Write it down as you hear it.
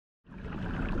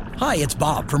Hi, it's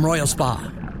Bob from Royal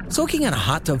Spa. Soaking in a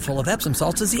hot tub full of Epsom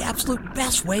salts is the absolute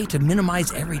best way to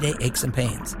minimize everyday aches and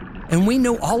pains. And we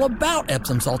know all about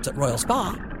Epsom salts at Royal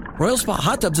Spa. Royal Spa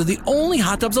hot tubs are the only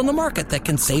hot tubs on the market that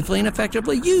can safely and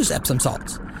effectively use Epsom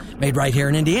salts. Made right here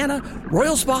in Indiana,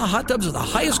 Royal Spa hot tubs are the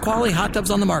highest quality hot tubs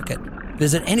on the market.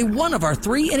 Visit any one of our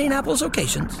 3 Indianapolis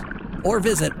locations or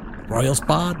visit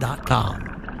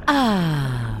royalspa.com.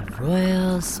 Ah,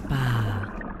 Royal Spa.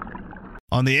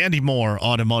 On the Andy Moore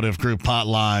Automotive Group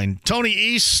hotline, Tony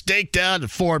East staked out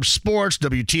at Forbes Sports,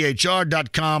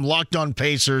 WTHR.com, Locked On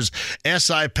Pacers,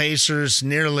 SI Pacers,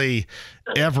 nearly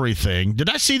everything. Did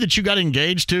I see that you got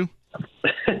engaged too?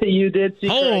 You did see.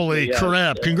 Holy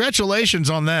crap. Yeah. Congratulations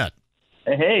on that.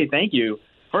 Hey, thank you.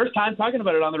 First time talking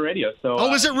about it on the radio.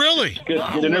 So, is it really? Good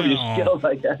interview skills,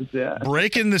 I guess, yeah.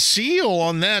 Breaking the seal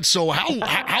on that. So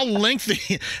how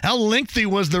lengthy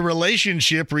was the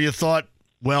relationship where you thought,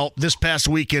 well, this past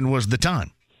weekend was the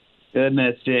time?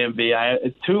 Goodness,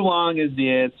 JMV. Too long is the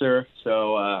answer.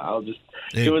 So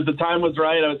the time was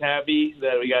right. I was happy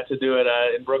that we got to do it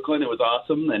in Brooklyn. It was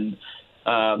awesome. And,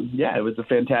 it was a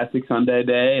fantastic Sunday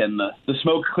day. And the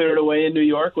smoke cleared away in New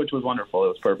York, which was wonderful. It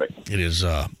was perfect. It is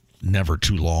never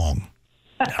too long.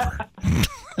 Never.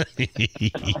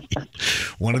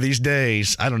 One of these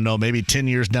days, I don't know, maybe 10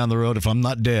 years down the road, if I'm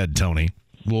not dead, Tony,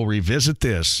 we'll revisit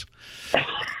this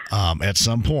at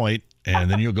some point,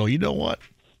 and then you'll go, you know what?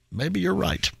 Maybe you're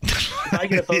right. If I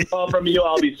get a phone call from you,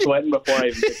 I'll be sweating before I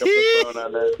even pick up the phone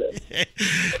on Thursday.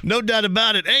 No doubt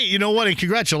about it. Hey, you know what? And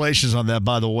congratulations on that,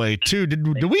 by the way, too.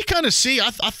 Did we kind of see? I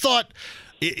thought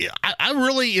I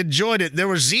really enjoyed it. There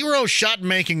was zero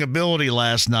shot-making ability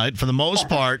last night for the most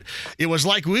part. It was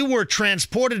like we were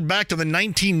transported back to the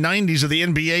 1990s of the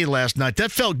NBA last night.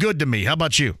 That felt good to me. How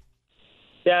about you?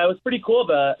 Yeah, it was pretty cool.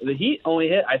 The Heat only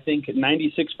hit, I think,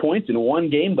 96 points in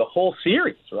one game the whole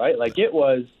series, right? Like, it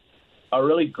was a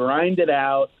really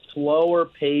grinded-out,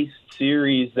 slower-paced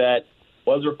series that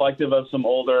was reflective of some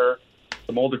older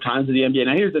times of the NBA.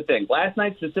 Now, here's the thing. Last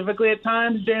night, specifically at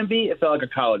times, JMV, it felt like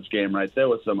a college game, right? There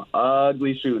was some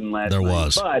ugly shooting last night. There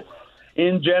was. But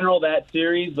in general, that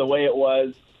series, the way it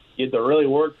was, you had to really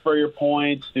work for your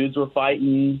points. Dudes were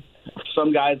fighting.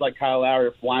 Some guys like Kyle Lowry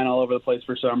were flying all over the place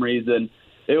for some reason.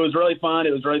 It was really fun.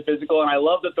 It was really physical. And I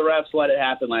love that the refs let it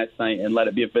happen last night and let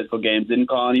it be a physical game. Didn't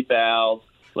call any fouls.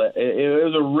 It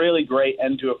was a really great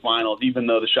end to a finals, even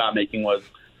though the shot making was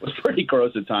pretty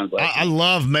gross at times. I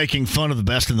love making fun of the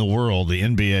best in the world, the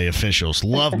NBA officials.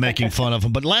 Love making fun of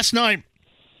them. But last night,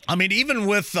 I mean, even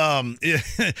with the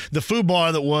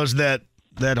foobar that was that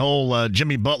whole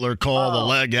Jimmy Butler call, the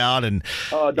leg out, and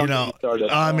don't get me started.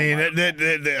 I mean,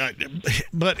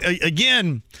 but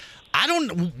again, I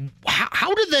don't.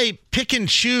 How do they pick and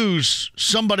choose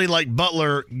somebody like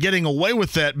Butler getting away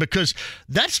with that? Because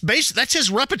that's his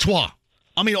repertoire.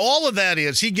 I mean, all of that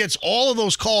is he gets all of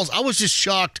those calls. I was just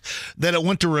shocked that it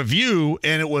went to review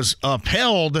and it was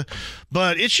upheld,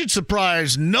 but it should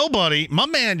surprise nobody. My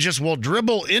man just will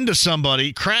dribble into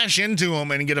somebody, crash into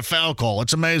him, and get a foul call.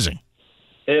 It's amazing.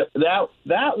 That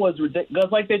was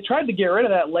ridiculous. Like, they tried to get rid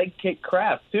of that leg kick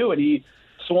crap too, and he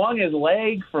swung his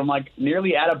leg from like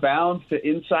nearly out of bounds to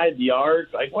inside the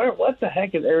arc. Like, what the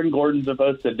heck is Aaron Gordon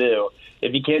supposed to do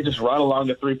if he can't just run along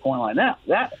the 3-point line?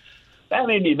 That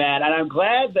made me mad, and I'm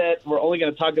glad that we're only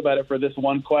going to talk about it for this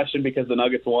one question because the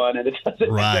Nuggets won, and it doesn't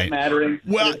end up mattering.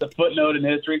 Well, it's a footnote in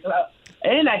history.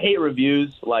 And I hate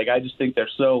reviews. Like, I just think they're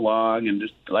so long, and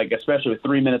just like, especially with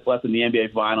 3 minutes left in the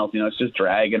NBA Finals, it's just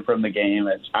dragging from the game.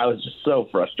 I was just so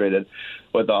frustrated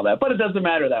with all that. But it doesn't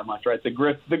matter that much, right? The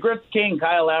Griff King,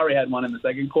 Kyle Lowry, had one in the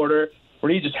second quarter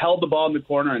where he just held the ball in the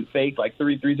corner and faked like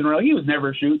 3 threes in a row. He was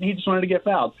never shooting. He just wanted to get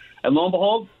fouled. And lo and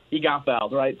behold, he got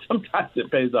fouled, right? Sometimes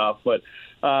it pays off, but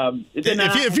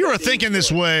if you were thinking this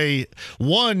way,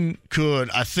 one could,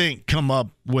 I think, come up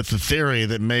with the theory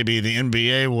that maybe the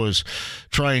NBA was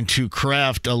trying to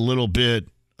craft a little bit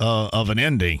of an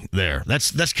ending there.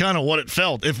 That's kind of what it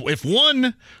felt. If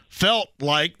one felt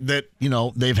like that,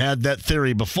 they've had that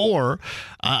theory before,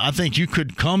 I think you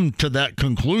could come to that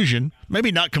conclusion.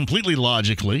 Maybe not completely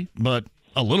logically, but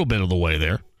a little bit of the way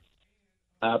there.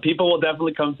 People will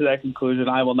definitely come to that conclusion.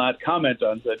 I will not comment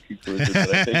on such conclusion,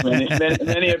 but I think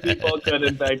many people could,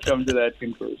 in fact, come to that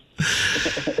conclusion.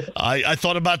 I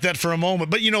thought about that for a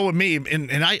moment. But with me,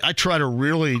 and I try to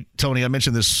really, Tony, I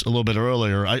mentioned this a little bit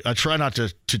earlier, I try not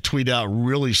to tweet out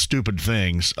really stupid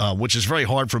things, which is very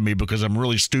hard for me because I'm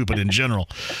really stupid in general.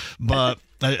 But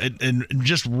and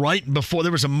just right before,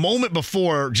 there was a moment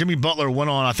before Jimmy Butler went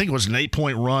on, I think it was an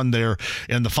 8-point run there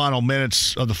in the final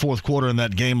minutes of the fourth quarter in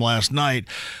that game last night,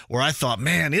 where I thought,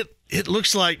 man, it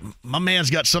looks like my man's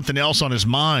got something else on his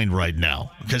mind right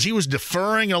now because he was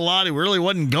deferring a lot. He really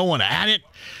wasn't going at it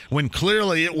when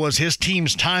clearly it was his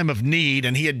team's time of need,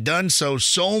 and he had done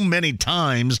so many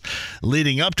times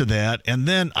leading up to that. And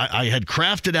then I had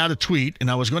crafted out a tweet, and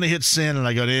I was going to hit send, and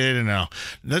I go, no.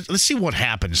 Let's see what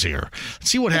happens here. Let's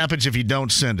see what happens if you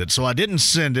don't send it. So I didn't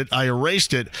send it. I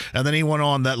erased it, and then he went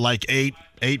on that like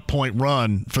 8-point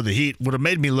run for the Heat. Would have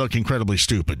made me look incredibly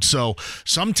stupid. So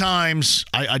sometimes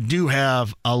I do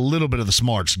have a little bit of the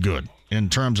smarts good in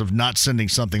terms of not sending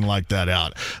something like that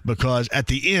out, because at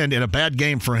the end, in a bad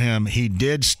game for him, he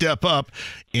did step up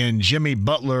in Jimmy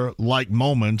Butler-like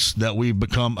moments that we've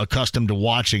become accustomed to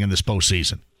watching in this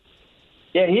postseason.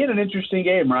 Yeah, he had an interesting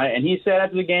game, right? And he said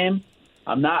after the game,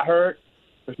 I'm not hurt.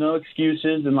 There's no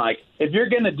excuses. And, like, if you're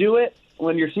going to do it,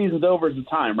 when your season's over is the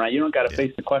time, right? You don't got to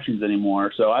face the questions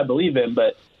anymore. So I believe him.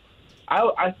 But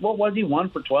what was he, 1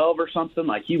 for 12 or something?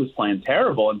 Like, he was playing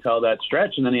terrible until that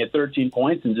stretch, and then he had 13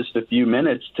 points in just a few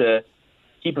minutes to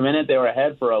keep him in it. They were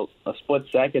ahead for a split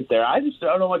second there. I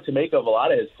don't know what to make of a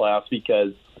lot of his playoffs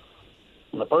because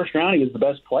in the first round he was the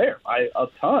best player by a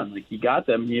ton. Like, he got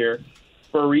them here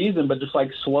for a reason, but just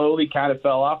like slowly kind of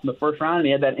fell off in the first round, and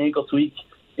he had that ankle tweak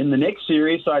in the Knicks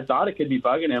series, so I thought it could be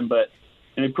bugging him, but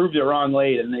and he proved it wrong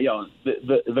late. And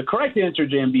the correct answer,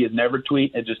 JMV, is never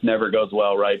tweet. It just never goes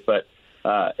well, right? But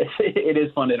it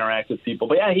is fun to interact with people.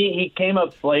 But yeah, he came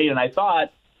up late, and I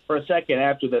thought for a second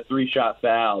after the 3-shot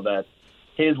foul that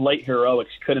his late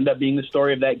heroics could end up being the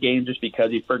story of that game just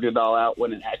because he figured it all out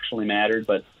when it actually mattered.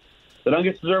 But the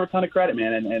Nuggets deserve a ton of credit,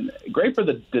 man, and great for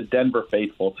the Denver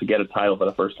faithful to get a title for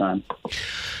the first time.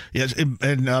 Yes, and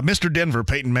Mr. Denver,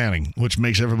 Peyton Manning, which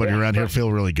makes everybody around here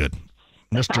feel really good.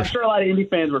 I'm sure a lot of Indy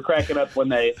fans were cracking up when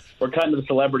they were cutting to the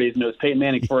celebrities, and it was Peyton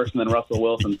Manning first and then Russell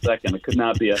Wilson second. It could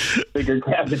not be a bigger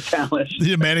cabinet challenge.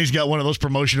 Yeah, Manning's got one of those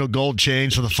promotional gold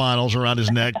chains for the finals around his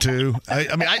neck, too.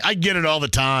 I get it all the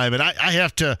time, and I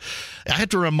have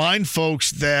to remind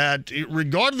folks that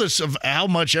regardless of how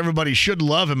much everybody should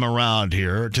love him around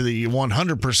here to the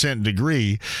 100%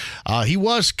 degree, he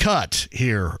was cut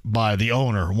here by the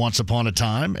owner once upon a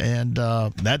time, and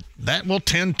that will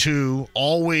tend to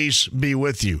always be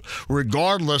with you,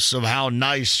 regardless of how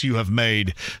nice you have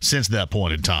made since that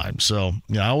point in time. So,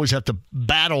 I always have to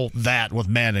battle that with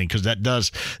Manning because it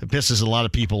pisses a lot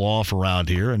of people off around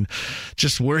here, and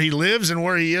just where he lives and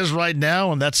where he is right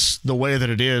now, and that's the way that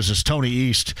it is. As Tony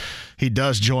East, he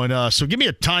does join us. So give me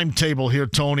a timetable here,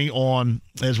 Tony, on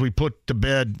as we put to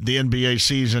bed the NBA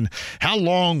season. How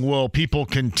long will people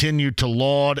continue to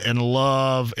laud and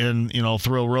love and,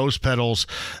 throw rose petals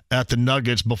at the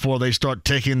Nuggets before they start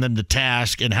taking them to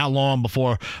task? And how long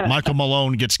before Michael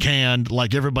Malone gets canned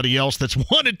like everybody else that's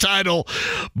won a title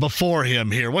before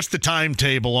him here? What's the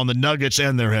timetable on the Nuggets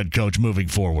and their head coach moving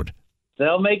forward?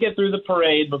 They'll make it through the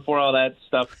parade before all that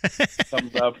stuff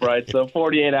comes up, right? So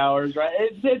 48 hours, right?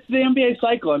 It's the NBA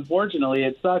cycle. Unfortunately,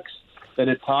 it sucks that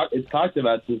it's talked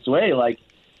about this way. Like,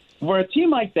 for a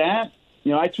team like that,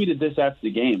 I tweeted this after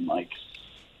the game. Like,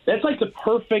 that's like the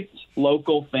perfect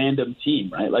local fandom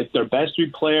team, right? Like, their best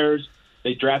 3 players,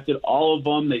 they drafted all of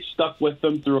them. They stuck with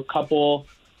them through a couple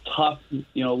tough,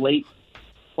 late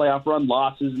playoff run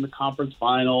losses in the conference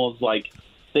finals. Like,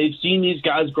 they've seen these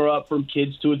guys grow up from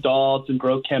kids to adults and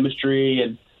grow chemistry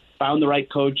and found the right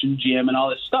coach and GM and all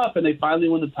this stuff, and they finally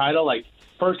win the title. Like,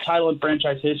 first title in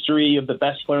franchise history of the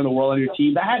best player in the world on your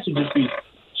team. That has to just be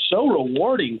so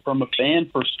rewarding from a fan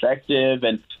perspective,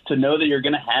 and to know that you're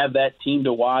going to have that team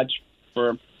to watch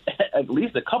for at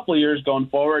least a couple of years going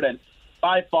forward. And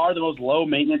by far the most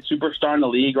low-maintenance superstar in the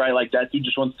league, right? Like, that dude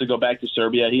just wants to go back to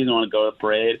Serbia. He doesn't want to go to the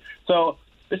parade. So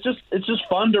it's just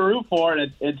fun to root for,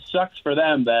 and it sucks for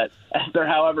them that after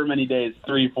however many days,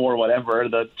 3, 4, whatever,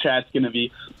 the chat's going to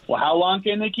be, well, how long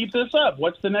can they keep this up?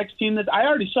 What's the next team that – I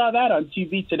already saw that on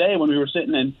TV today when we were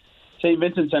sitting in St.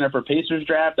 Vincent Center for Pacers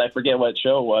draft. I forget what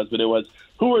show it was, but it was,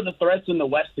 who are the threats in the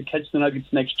West to catch the Nuggets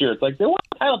next year? It's like, they won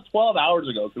the title 12 hours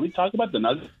ago. Can we talk about the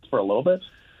Nuggets for a little bit?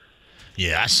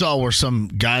 Yeah, I saw where some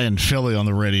guy in Philly on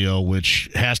the radio, which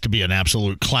has to be an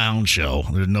absolute clown show,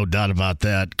 there's no doubt about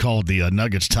that, called the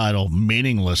Nuggets title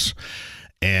meaningless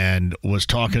and was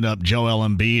talking up Joel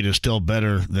Embiid is still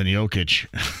better than Jokic.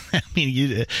 I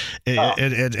mean,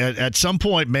 at some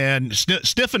point, man,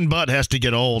 stiffened butt has to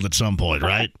get old at some point,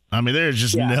 right? I mean, there's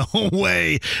just no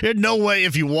way. There's no way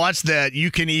if you watch that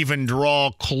you can even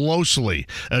draw closely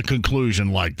a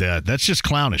conclusion like that. That's just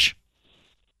clownish.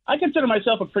 I consider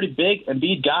myself a pretty big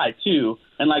Embiid guy, too.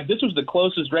 And, like, this was the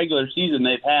closest regular season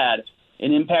they've had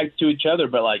in impact to each other.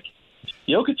 But, like,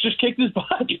 Jokic just kicked his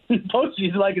butt in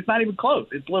postseason. Like, it's not even close.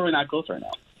 It's literally not close right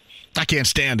now. I can't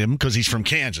stand him because he's from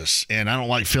Kansas, and I don't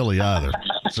like Philly either.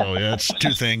 So yeah, it's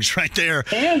two things right there.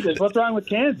 Kansas, what's wrong with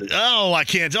Kansas? Oh, I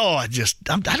can't. Oh, I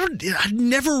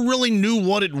never really knew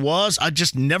what it was. I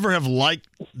just never have liked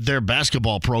their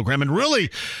basketball program. And really,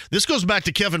 this goes back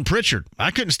to Kevin Pritchard.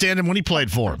 I couldn't stand him when he played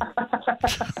for him.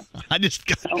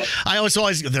 I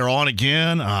always they're on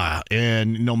again,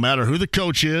 and no matter who the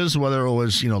coach is, whether it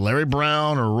was Larry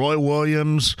Brown or Roy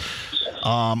Williams,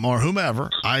 or whomever,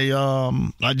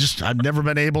 I've never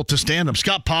been able to stand them.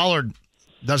 Scott Pollard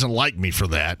doesn't like me for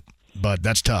that, but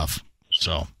that's tough.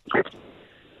 So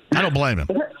I don't blame him.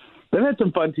 I've had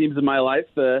some fun teams in my life,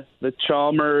 the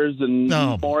Chalmers and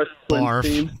Morris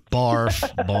team.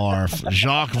 Barf.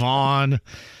 Jacques Vaughn,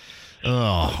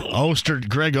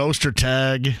 Greg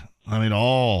Ostertag. I mean,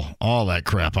 all that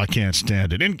crap. I can't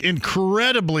stand it.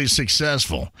 Incredibly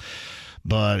successful.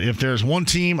 But if there's one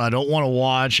team I don't want to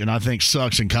watch and I think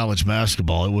sucks in college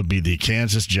basketball, it would be the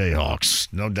Kansas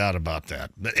Jayhawks. No doubt about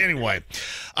that. But anyway,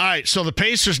 all right, so the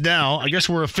Pacers now, I guess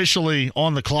we're officially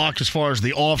on the clock as far as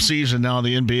the offseason now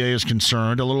the NBA is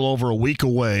concerned, a little over a week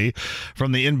away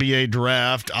from the NBA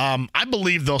draft. I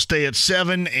believe they'll stay at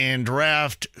 7 and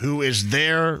draft who is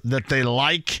there that they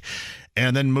like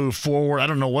and then move forward. I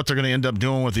don't know what they're going to end up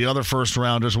doing with the other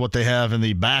first-rounders, what they have in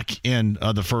the back end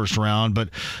of the first round. But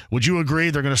would you agree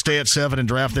they're going to stay at 7 and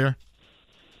draft there?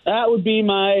 That would be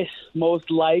my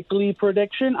most likely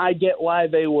prediction. I get why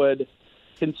they would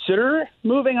consider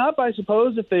moving up, I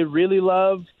suppose, if they really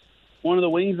love one of the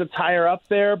wings that's higher up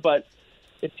there. But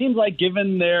it seems like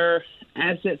given their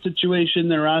asset situation,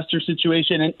 their roster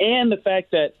situation, and the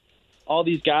fact that all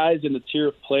these guys in the tier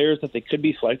of players that they could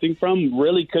be selecting from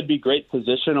really could be great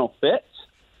positional fits.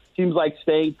 Seems like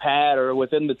staying pat or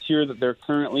within the tier that they're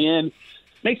currently in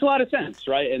makes a lot of sense,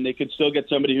 right? And they could still get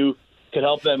somebody who could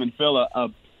help them and fill a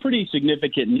pretty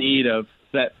significant need of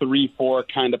that 3-4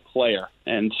 kind of player.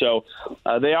 And so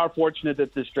they are fortunate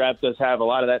that this draft does have a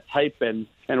lot of that type and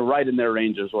right in their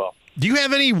range as well. Do you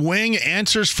have any wing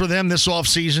answers for them this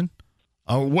offseason?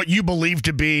 What you believe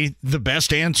to be the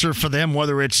best answer for them,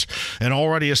 whether it's an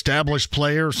already established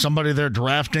player, somebody they're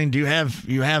drafting? Do you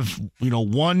have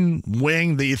one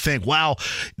wing that you think, wow,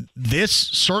 this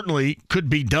certainly could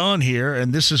be done here,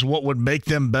 and this is what would make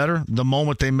them better the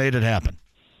moment they made it happen?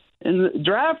 And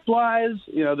draft-wise,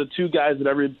 the two guys that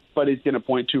everybody's going to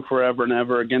point to forever and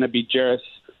ever are going to be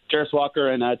Jarris Walker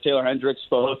and Taylor Hendricks.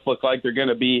 Both look like they're going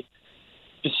to be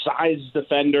size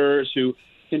defenders who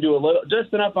can do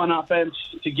just enough on offense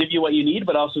to give you what you need,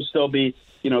 but also still be,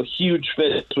 huge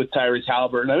fits with Tyrese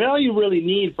Halliburton. I mean, all you really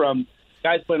need from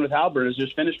guys playing with Halliburton is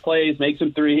just finish plays, make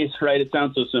some threes, right? It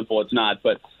sounds so simple. It's not,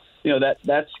 but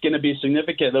that's going to be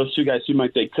significant. Those two guys seem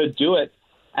like they could do it.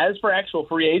 As for actual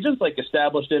free agents, like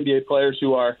established NBA players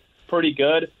who are pretty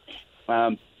good, it's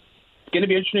going to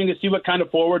be interesting to see what kind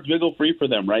of forwards wiggle free for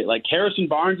them, right? Like Harrison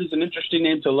Barnes is an interesting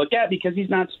name to look at because he's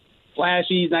not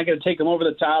flashy. He's not going to take them over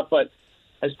the top, but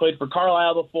has played for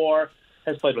Carlisle before,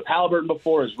 has played with Halliburton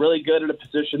before, is really good at a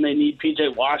position they need.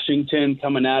 P.J. Washington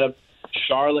coming out of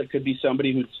Charlotte could be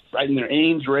somebody who's right in their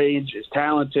Ames range, is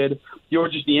talented.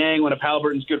 Georges Niang, one of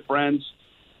Halliburton's good friends,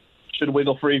 should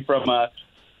wiggle free from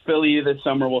Philly this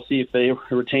summer. We'll see if they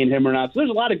retain him or not. So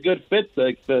there's a lot of good fits.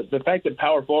 The fact that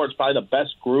power forward is probably the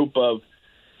best group of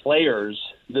players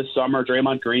this summer,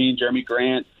 Draymond Green, Jeremy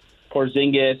Grant,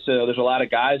 Porzingis, there's a lot of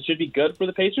guys should be good for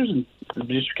the Pacers, and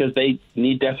just because they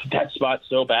need depth at that spot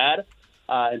so bad.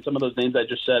 And some of those names I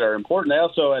just said are important. They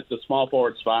also at the small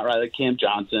forward spot, right? Like Cam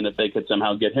Johnson, if they could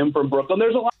somehow get him from Brooklyn.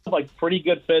 There's a lot of pretty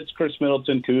good fits. Chris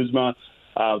Middleton, Kuzma.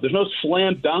 There's no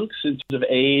slam dunks in terms of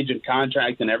age and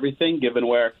contract and everything, given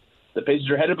where the Pacers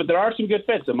are headed. But there are some good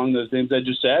fits among those names I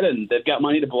just said, and they've got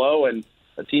money to blow and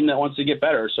a team that wants to get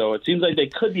better. So it seems like they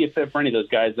could be a fit for any of those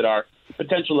guys that are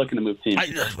potential looking to move teams.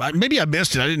 Maybe I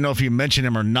missed it. I didn't know if you mentioned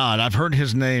him or not. I've heard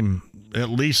his name at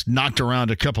least knocked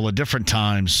around a couple of different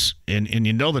times, and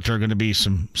you know that there are going to be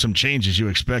some changes you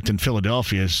expect in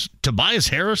Philadelphia. Is Tobias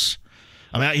Harris?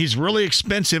 I mean, he's really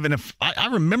expensive, and if I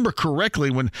remember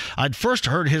correctly, when I'd first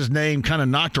heard his name kind of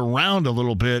knocked around a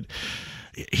little bit,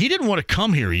 he didn't want to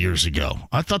come here years ago.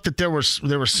 I thought that there was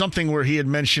something where he had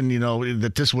mentioned,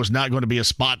 that this was not going to be a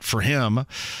spot for him.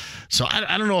 So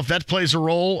I don't know if that plays a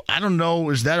role. I don't know.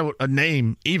 Is that a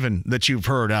name even that you've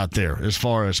heard out there as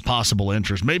far as possible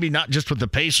interest? Maybe not just with the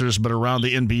Pacers, but around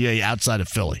the NBA outside of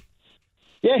Philly.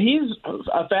 Yeah, he's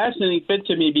a fascinating fit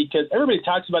to me because everybody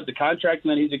talks about the contract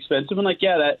and that he's expensive. And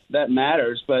that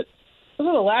matters. But this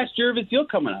is the last year of his deal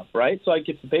coming up, right? So if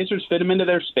the Pacers fit him into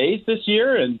their space this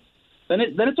year and then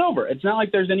it's over. It's not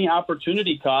like there's any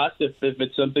opportunity cost if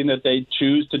it's something that they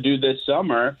choose to do this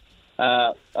summer.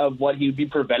 of what he would be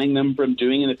preventing them from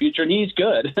doing in the future. And he's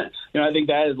good. I think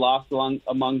that is lost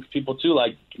among people too.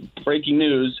 Like, breaking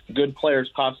news, good players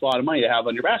cost a lot of money to have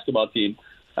on your basketball team.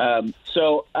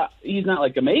 So he's not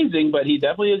like amazing, but he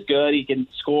definitely is good. He can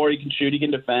score, he can shoot, he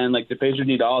can defend. Like, the Pacers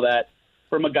need all that.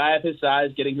 From a guy of his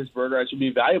size, getting his bird rights would be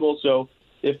valuable. So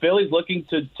if Philly's looking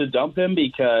to dump him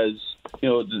because,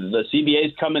 the CBA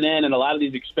is coming in and a lot of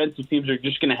these expensive teams are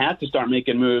just going to have to start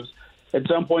making moves at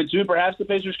some point soon, perhaps the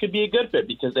Pacers could be a good fit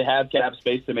because they have cap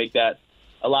space to make that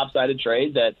a lopsided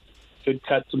trade that could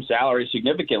cut some salary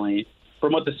significantly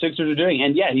from what the Sixers are doing.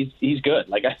 And, yeah, he's good.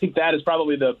 Like, I think that is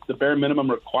probably the bare minimum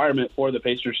requirement for the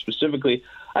Pacers specifically.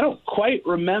 I don't quite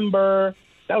remember.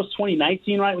 That was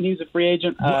 2019, right, when he was a free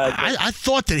agent? I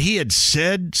thought that he had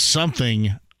said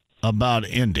something about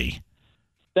Indy.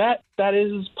 That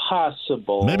is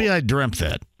possible. Maybe I dreamt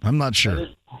that. I'm not sure.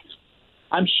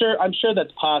 I'm sure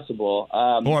that's possible.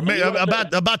 Or maybe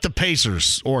about the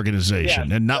Pacers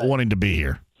organization and not wanting to be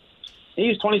here. He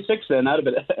was 26 then. That'd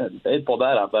have been, they'd pulled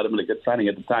that off. That'd have been a good signing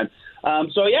at the time.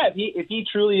 So yeah, if he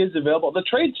truly is available, the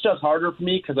trade stuff's harder for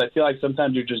me because I feel like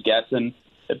sometimes you're just guessing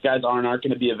if guys aren't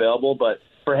going to be available. But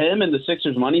for him and the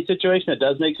Sixers' money situation, it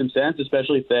does make some sense,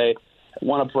 especially if they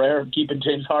want a prayer of keeping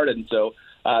James Harden. So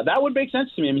that would make sense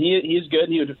to me. I mean, he is good.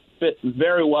 He would fit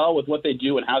very well with what they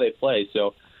do and how they play.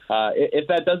 So if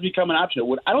that does become an option,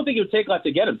 I don't think it would take a lot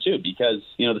to get him too, because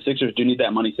the Sixers do need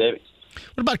that money savings.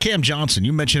 What about Cam Johnson?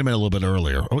 You mentioned him a little bit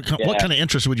earlier. What kind of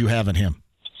interest would you have in him?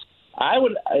 I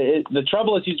would. The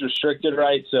trouble is he's restricted,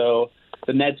 right? So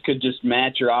the Nets could just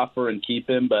match your offer and keep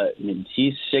him. But I mean,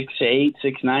 he's 6'8",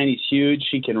 6'9". He's huge.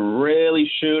 He can really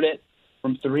shoot it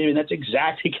from three. I mean, that's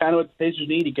exactly kind of what the Pacers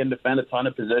need. He can defend a ton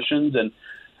of positions, and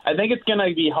I think it's going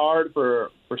to be hard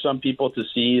for some people to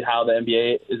see how the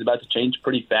NBA is about to change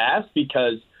pretty fast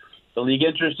because the league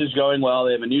interest is going well.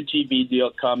 They have a new TV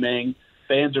deal coming.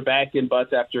 Fans are back in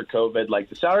butts after COVID. Like,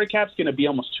 the salary cap's going to be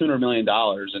almost $200 million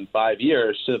in 5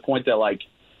 years, to the point that, like,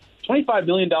 $25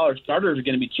 million starters are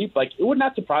going to be cheap. Like, it would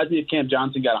not surprise me if Cam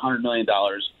Johnson got $100 million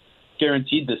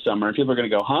guaranteed this summer. And people are going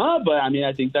to go, huh? But, I mean,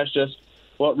 I think that's just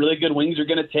what really good wings are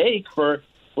going to take for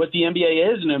what the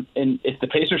NBA is. And if the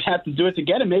Pacers have to do it to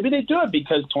get him, maybe they do it,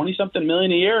 because 20-something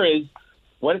million a year is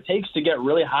what it takes to get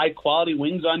really high-quality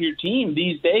wings on your team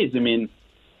these days. I mean,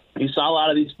 you saw a lot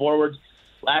of these forwards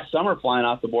last summer flying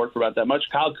off the board for about that much.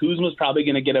 Kyle Kuzma's probably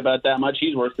going to get about that much.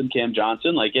 He's worse than Cam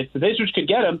Johnson. Like, if the Pacers could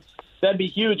get him, that'd be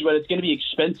huge, but it's going to be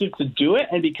expensive to do it.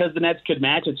 And because the Nets could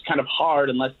match, it's kind of hard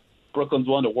unless Brooklyn's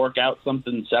willing to work out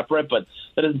something separate. But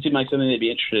that doesn't seem like something they'd be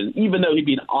interested in, even though he'd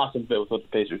be an awesome fit with what the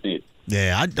Pacers need.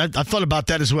 Yeah, I thought about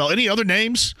that as well. Any other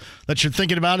names that you're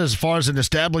thinking about as far as an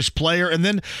established player? And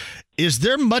then, is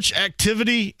there much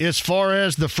activity as far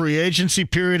as the free agency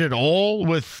period at all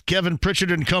with Kevin Pritchard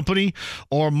and company,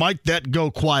 or might that go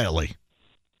quietly?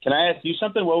 Can I ask you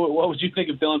something? What would you think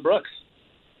of Dylan Brooks?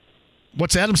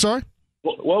 What's that? I'm sorry?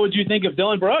 What would you think of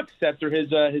Dylan Brooks after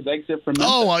his exit from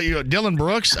Memphis? Dylan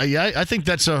Brooks? I think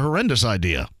that's a horrendous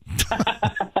idea.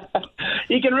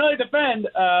 He can really defend,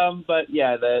 but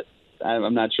yeah,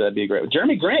 I'm not sure that'd be a great one.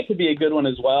 Jeremy Grant could be a good one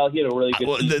as well. He had a really good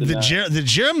season. The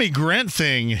Jeremy Grant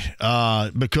thing,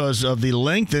 because of the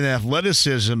length and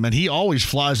athleticism, and he always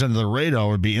flies under the radar,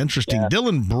 would be interesting. Yeah.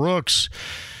 Dylan Brooks,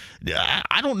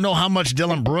 I don't know how much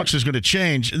Dylan Brooks is going to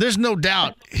change. There's no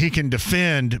doubt he can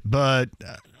defend, but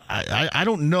I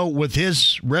don't know, with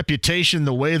his reputation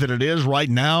the way that it is right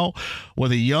now,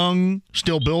 with a young,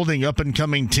 still building,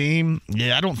 up-and-coming team,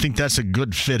 I don't think that's a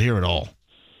good fit here at all.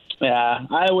 Yeah,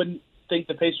 I wouldn't think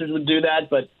the Pacers would do that,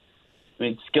 but I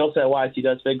mean, skill set wise, he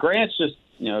does fit. Grant's just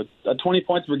a 20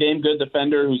 points per game good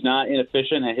defender who's not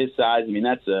inefficient at his size. I mean,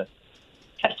 that's a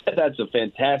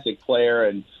fantastic player,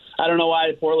 and I don't know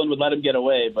why Portland would let him get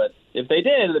away, but if they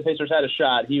did, and the Pacers had a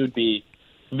shot, he would be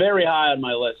very high on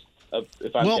my list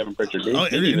if I'm Kevin Pritchard.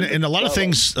 And a lot of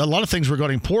things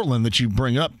regarding Portland that you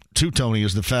bring up too, Tony,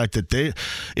 is the fact that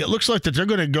it looks like that they're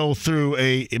going to go through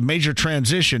a major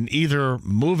transition, either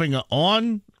moving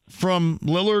on from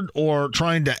Lillard or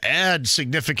trying to add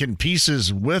significant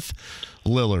pieces with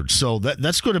Lillard. So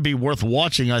that's going to be worth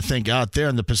watching, I think, out there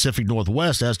in the Pacific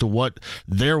Northwest as to what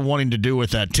they're wanting to do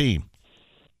with that team.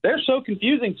 They're so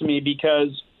confusing to me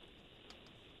because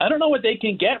I don't know what they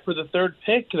can get for the third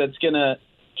pick that's going to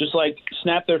just like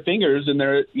snap their fingers and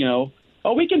they're,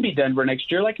 we can beat Denver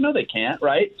next year. Like, no, they can't,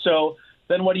 right? So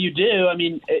then what do you do? I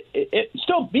mean, it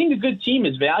still, being a good team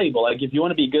is valuable. Like, if you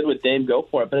want to be good with Dame, go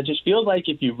for it. But it just feels like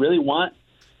if you really want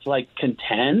to, like,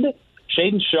 contend,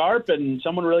 Shaedon Sharpe and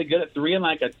someone really good at three and,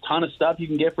 like, a ton of stuff you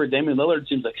can get for Damian Lillard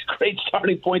seems like a great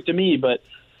starting point to me. But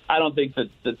I don't think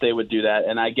that they would do that.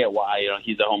 And I get why,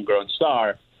 he's a homegrown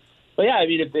star. But yeah, I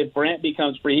mean, if Brant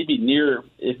becomes free, he'd be near,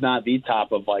 if not the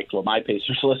top of like what my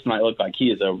Pacers list might look like. He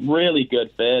is a really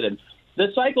good fit, and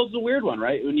this cycle's a weird one,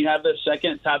 right? When you have the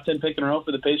second top 10 pick in a row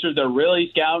for the Pacers, they're really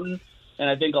scouting, and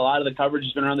I think a lot of the coverage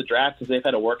has been around the draft because they've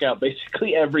had to work out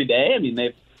basically every day. I mean,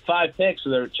 they've 5 picks, so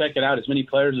they're checking out as many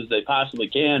players as they possibly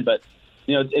can. But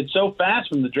you know, it's so fast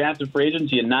from the draft to free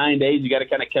agency. In 9 days, you got to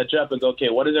kind of catch up and go,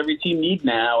 okay, what does every team need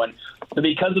now? And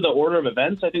because of the order of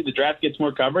events, I think the draft gets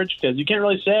more coverage because you can't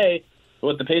really say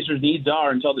what the Pacers' needs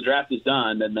are until the draft is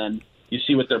done, and then you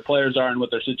see what their players are and what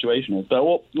their situation is.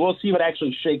 So we'll see what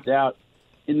actually shakes out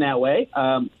in that way.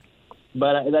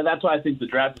 But that's why I think the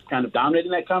draft is kind of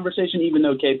dominating that conversation, even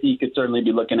though KP could certainly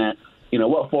be looking at, you know,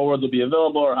 what forwards will be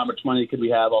available or how much money could we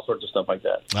have, all sorts of stuff like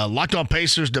that. Locked On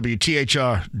Pacers,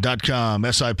 WTHR.com,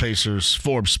 SI Pacers,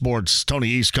 Forbes Sports. Tony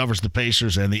East covers the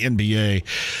Pacers and the NBA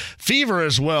Fever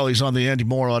as well. He's on the Andy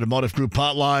Moore Automotive Group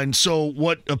hotline. So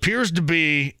what appears to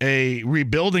be a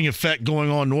rebuilding effect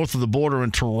going on north of the border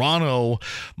in Toronto,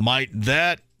 might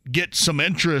that get some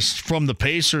interest from the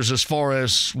Pacers as far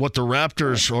as what the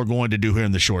Raptors are going to do here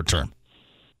in the short term?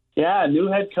 Yeah, new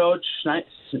head coach,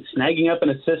 snagging up an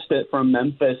assistant from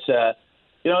Memphis.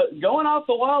 You know, going off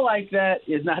the wall like that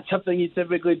is not something you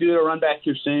typically do to run back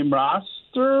your same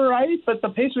roster, right? But the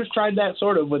Pacers tried that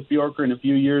sort of with Bjorkgren a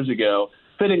few years ago,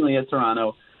 fittingly at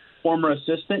Toronto. Former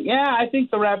assistant. Yeah, I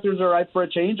think the Raptors are ripe for a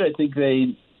change. I think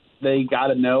they got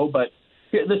to know. But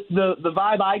the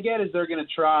vibe I get is they're going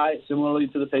to try, similarly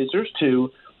to the Pacers,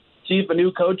 to see if a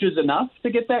new coach is enough to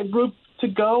get that group to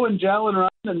go and gel and run.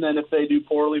 And then if they do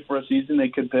poorly for a season, they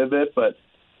could pivot. But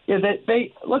yeah,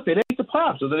 they didn't make the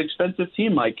playoffs with an expensive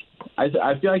team. Like I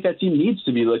feel like that team needs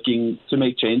to be looking to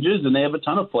make changes, and they have a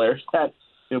ton of players that,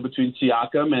 you know, between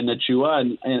Siakam and Achua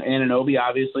and Anunoby,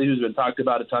 obviously, who's been talked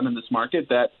about a ton in this market,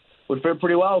 that would fit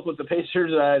pretty well with what the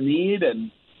Pacers need and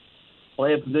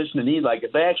play a position to need. Like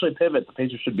if they actually pivot, the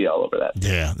Pacers should be all over that.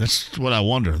 Yeah, that's what I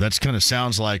wonder. That's kind of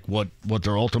sounds like what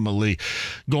they're ultimately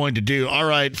going to do. All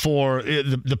right, for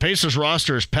the Pacers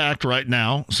roster is packed right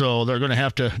now, so they're going to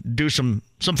have to do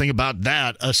something about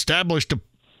that. Established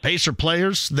Pacer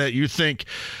players that you think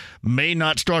may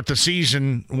not start the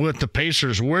season with the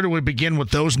Pacers. Where do we begin with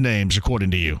those names,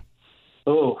 according to you?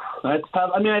 Oh, that's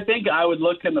tough. I mean, I think I would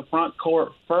look in the front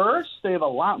court first. They have a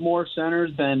lot more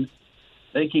centers than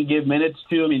they can give minutes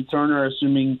to. I mean, Turner,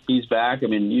 assuming he's back. I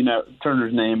mean, you know,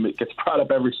 Turner's name, it gets brought up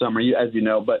every summer, as you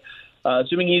know. But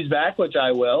assuming he's back, which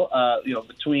I will, you know,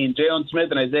 between Jalen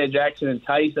Smith and Isaiah Jackson and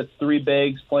Tice, that's 3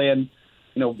 bigs playing,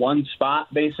 you know, one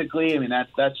spot basically. I mean,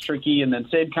 that's tricky. And then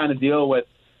same kind of deal with,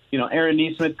 you know, Aaron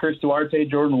Nesmith, Chris Duarte,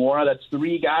 Jordan Nwora. That's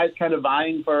 3 guys kind of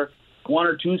vying for 1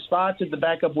 or 2 spots at the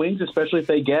backup wings, especially if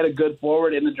they get a good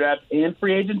forward in the draft and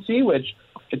free agency, which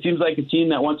it seems like a team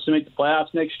that wants to make the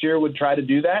playoffs next year would try to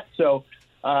do that. So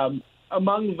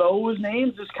among those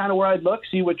names is kind of where I'd look,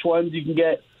 see which ones you can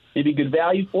get maybe good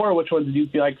value for, which ones do you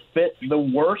feel like fit the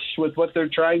worst with what they're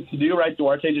trying to do, right?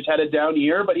 Duarte just had a down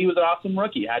year, but he was an awesome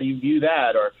rookie. How do you view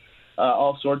that? Or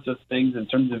all sorts of things in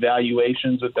terms of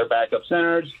valuations with their backup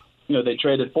centers. You know, they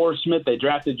traded for Smith. They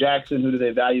drafted Jackson. Who do they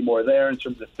value more there in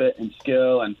terms of fit and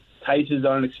skill? And Tice is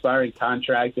on an expiring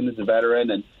contract and is a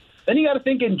veteran. And then you got to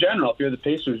think in general, if you're the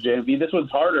Pacers, JMV, this one's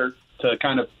harder to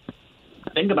kind of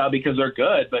think about because they're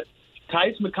good. But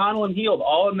Tice, McConnell, and Hield,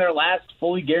 all in their last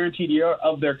fully guaranteed year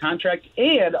of their contract,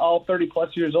 and all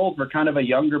 30-plus years old for kind of a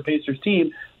younger Pacers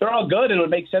team. They're all good, and it would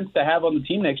make sense to have on the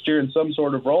team next year in some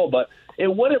sort of role. But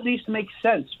it would at least make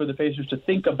sense for the Pacers to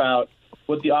think about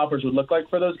what the offers would look like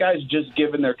for those guys, just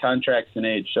given their contracts and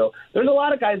age. So there's a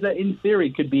lot of guys that, in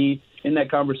theory, could be in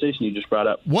that conversation you just brought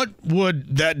up. What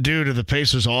would that do to the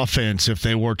Pacers offense if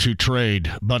they were to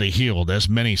trade Buddy Hield, as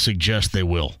many suggest they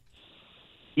will?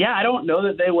 Yeah, I don't know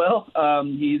that they will.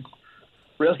 He's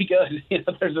really good. You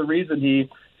know, there's a reason he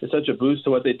is such a boost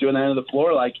to what they do on the end of the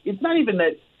floor. Like, it's not even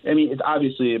that – I mean, it's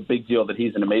obviously a big deal that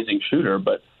he's an amazing shooter,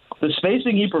 but the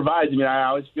spacing he provides, I mean, I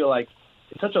always feel like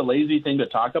it's such a lazy thing to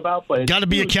talk about, but got to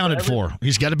be accounted for.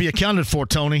 He's got to be accounted for,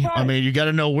 Tony. Right. I mean, you got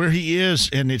to know where he is,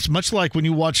 and it's much like when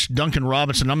you watch Duncan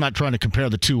Robinson. I'm not trying to compare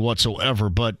the two whatsoever,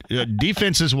 but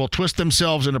defenses will twist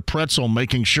themselves in a pretzel,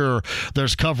 making sure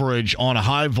there's coverage on a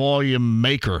high-volume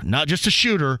maker, not just a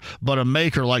shooter, but a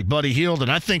maker like Buddy Hield, and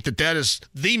I think that is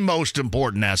the most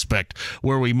important aspect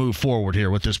where we move forward here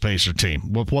with this Pacer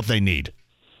team, with what they need.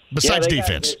 Besides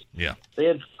defense. They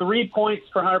had 3 points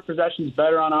per 100 possessions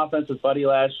better on offense with Buddy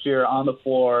last year on the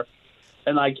floor.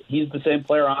 And, like, he's the same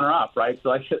player on or off, right? So,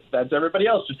 like, that's everybody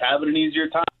else just having an easier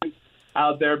time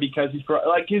out there because he's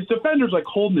like his defender's like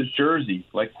holding his jersey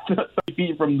like 30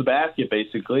 feet from the basket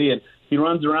basically, and he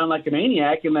runs around like a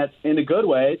maniac, and that's in a good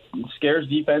way. It scares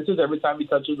defenses every time he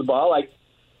touches the ball. Like,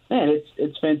 man,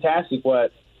 it's fantastic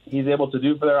what he's able to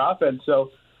do for their offense.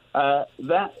 So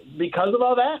that because of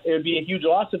all that, it would be a huge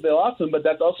loss if they lost him, but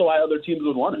that's also why other teams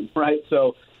would want him, right?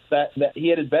 So that he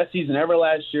had his best season ever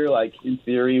last year, like in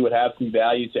theory would have some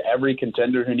value to every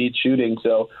contender who needs shooting.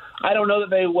 So I don't know that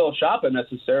they will shop him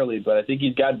necessarily, but I think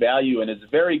he's got value and is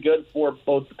very good for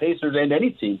both the Pacers and any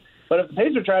team. But if the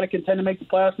Pacers try to contend to make the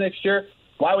playoffs next year,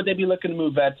 why would they be looking to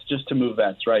move vets just to move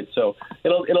vets, right? So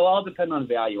it'll all depend on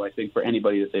value, I think, for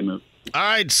anybody that they move. All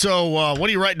right, so what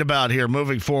are you writing about here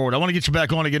moving forward? I want to get you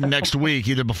back on again next week,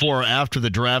 either before or after the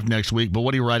draft next week, but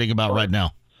what are you writing about right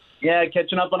now? Yeah,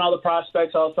 catching up on all the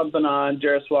prospects. I'll have something on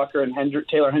Jarris Walker and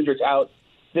Taylor Hendricks out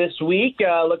this week,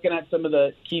 looking at some of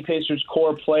the key Pacers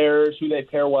core players, who they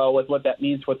pair well with, what that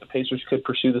means, what the Pacers could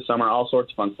pursue this summer, all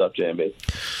sorts of fun stuff, JMV.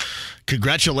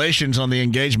 Congratulations on the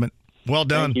engagement. Well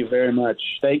done. Thank you very much.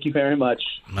 Thank you very much.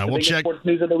 We'll check. Sports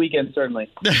news of the weekend,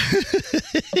 certainly.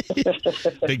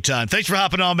 Big time. Thanks for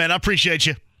hopping on, man. I appreciate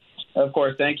you. Of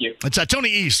course. Thank you. It's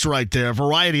Tony East right there. A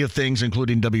variety of things,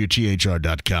 including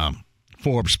WTHR.com,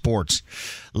 Forbes Sports,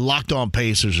 Locked On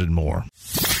Pacers, and more.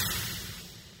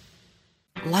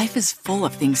 Life is full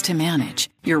of things to manage.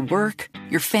 Your work,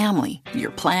 your family, your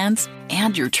plans,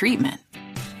 and your treatment.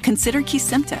 Consider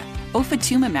Kesimpta,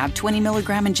 ofatumumab 20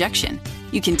 milligram injection.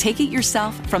 You can take it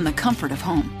yourself from the comfort of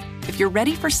home. If you're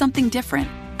ready for something different,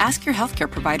 ask your healthcare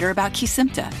provider about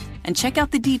Kesimpta and check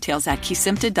out the details at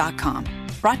kesimpta.com.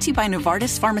 Brought to you by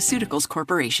Novartis Pharmaceuticals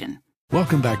Corporation.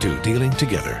 Welcome back to Dealing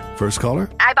Together. First caller?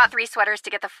 I bought 3 sweaters to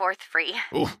get the 4th free.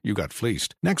 Oh, you got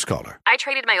fleeced. Next caller? I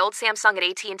traded my old Samsung at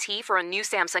AT&T for a new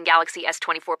Samsung Galaxy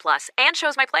S24 Plus and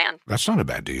chose my plan. That's not a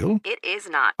bad deal. It is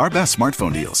not. Our best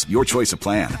smartphone deals. Your choice of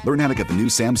plan. Learn how to get the new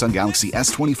Samsung Galaxy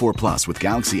S24 Plus with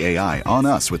Galaxy AI on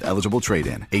us with eligible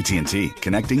trade-in. AT&T.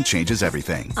 Connecting changes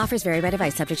everything. Offers vary by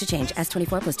device. Subject to change.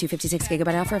 S24 plus 256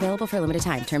 gigabyte offer available for a limited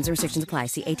time. Terms and restrictions apply.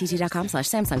 See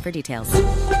att.com/Samsung for details.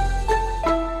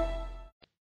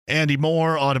 Andy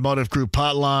Moore, Automotive Group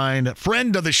Hotline,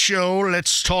 friend of the show.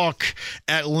 Let's talk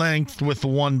at length with the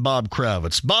one Bob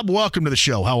Kravitz. Bob, welcome to the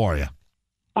show. How are you?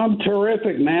 I'm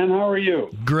terrific, man. How are you?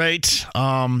 Great.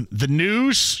 The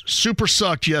news super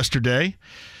sucked yesterday,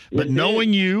 but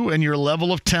knowing you and your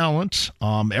level of talent,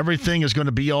 everything is going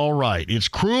to be all right. It's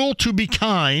Cruel to Be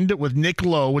Kind with Nick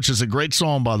Lowe, which is a great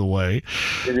song, by the way.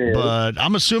 It is. But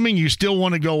I'm assuming you still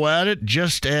want to go at it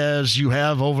just as you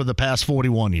have over the past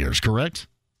 41 years, correct?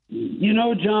 You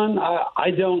know, John,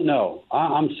 I don't know.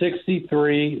 I'm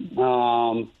 63.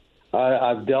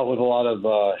 I've dealt with a lot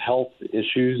of health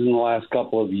issues in the last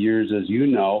couple of years, as you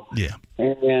know. Yeah.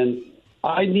 And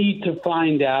I need to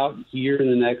find out here in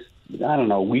the next,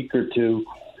 week or two,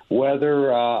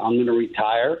 whether I'm going to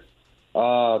retire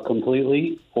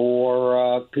completely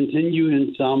or continue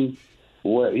in some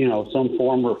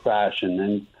form or fashion.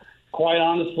 And quite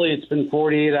honestly, it's been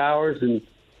 48 hours, and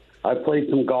I've played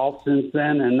some golf since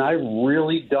then, and I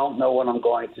really don't know what I'm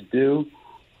going to do.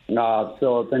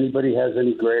 So if anybody has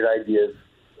any great ideas,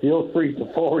 feel free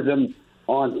to forward them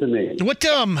on to me.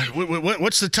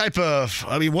 What's the type of,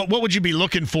 what would you be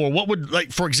looking for? What would,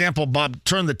 like, for example, Bob,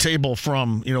 turn the table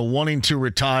from, wanting to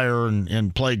retire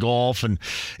and play golf and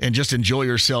just enjoy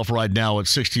yourself right now at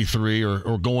 63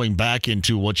 or going back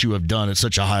into what you have done at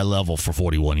such a high level for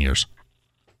 41 years?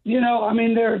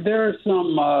 There are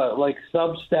some like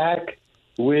Substack,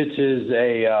 which is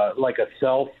a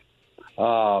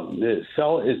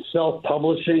it's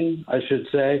self-publishing, I should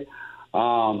say.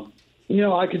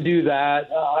 I could do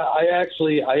that. I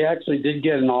actually did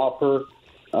get an offer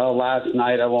last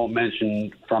night. I won't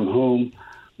mention from whom,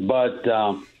 but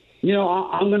I'm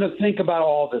going to think about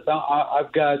all this. I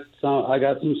got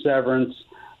some severance.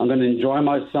 I'm going to enjoy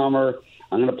my summer.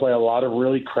 I'm going to play a lot of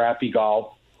really crappy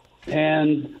golf.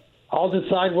 And I'll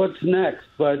decide what's next.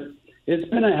 But it's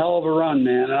been a hell of a run,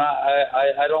 man.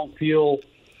 I don't feel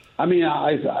 –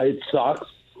 it sucks.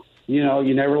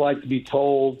 You never like to be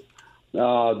told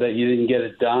that you didn't get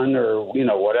it done or,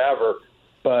 whatever.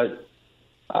 But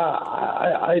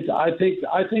I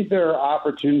think there are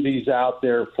opportunities out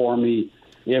there for me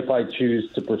if I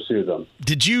choose to pursue them.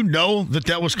 Did you know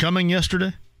that was coming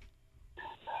yesterday?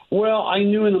 Well, I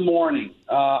knew in the morning.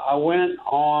 I went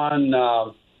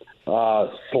on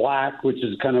Slack, which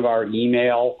is kind of our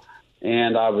email,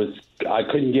 and I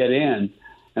couldn't get in.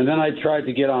 And then I tried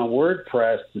to get on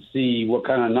WordPress to see what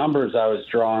kind of numbers I was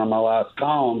drawing on my last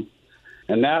column,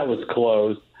 and that was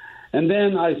closed. And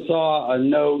then I saw a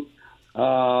note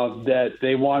that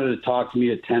they wanted to talk to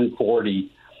me at 10:40,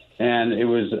 and it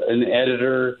was an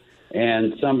editor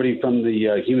and somebody from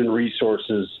the human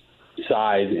resources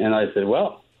side. And I said,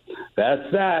 well,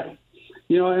 that's that.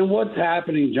 And what's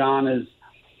happening, John, is,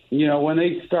 when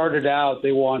they started out,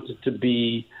 they wanted to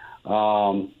be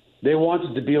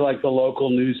like the local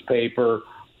newspaper,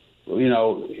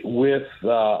 with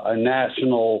a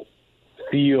national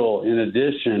feel in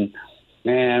addition.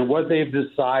 And what they've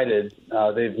decided,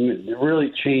 they've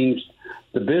really changed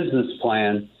the business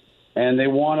plan, and they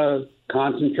want to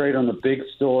concentrate on the big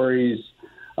stories,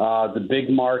 the big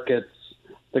markets,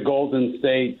 the Golden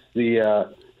States, the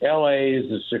LAs,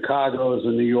 the Chicagos,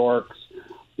 the New Yorks,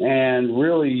 and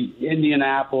really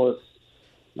Indianapolis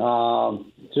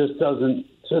just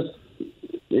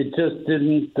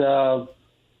didn't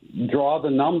draw the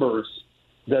numbers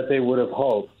that they would have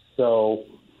hoped. So,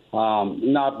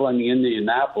 not blaming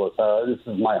Indianapolis. This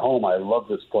is my home. I love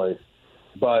this place,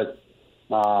 but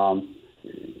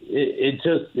it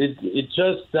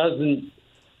just doesn't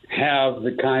have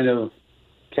the kind of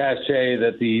cachet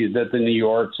that the New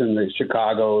Yorks and the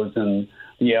Chicagos and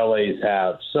the LAs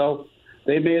have. So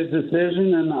they made a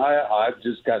decision, and I've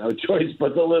just got no choice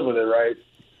but to live with it, right?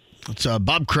 It's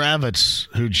Bob Kravitz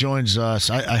who joins us.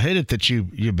 I hate it that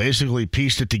you basically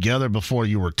pieced it together before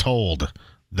you were told.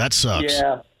 That sucks.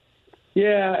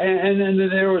 Yeah, and then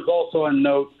there was also a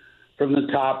note from the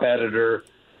top editor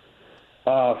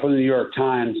from the New York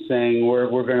Times saying we're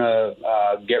going to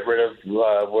get rid of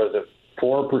 4%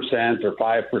 or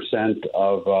 5%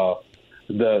 of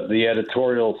the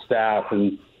editorial staff,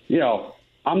 and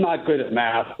I'm not good at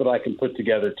math, but I can put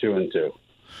together 2 and 2.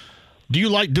 Do you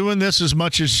like doing this as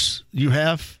much as you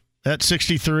have at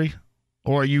 63?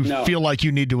 Or you feel like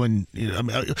you need to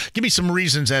give me some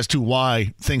reasons as to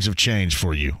why things have changed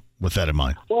for you with that in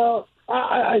mind? Well,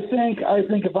 I think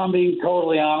if I'm being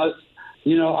totally honest,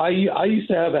 I used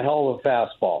to have a hell of a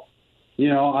fastball.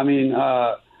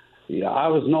 I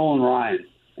was Nolan Ryan.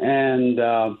 And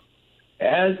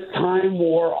as time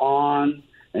wore on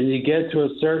and you get to a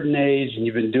certain age and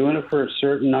you've been doing it for a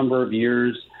certain number of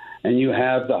years and you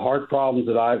have the heart problems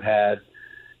that I've had,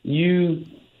 you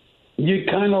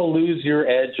kind of lose your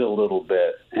edge a little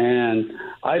bit. And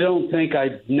I don't think I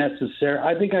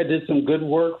think I did some good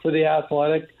work for The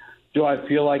Athletic. Do I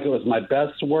feel like it was my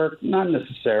best work? Not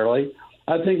necessarily.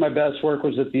 I think my best work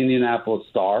was at the Indianapolis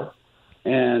Star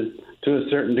and to a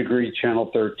certain degree Channel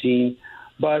 13.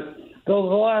 But the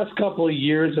last couple of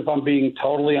years, if I'm being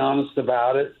totally honest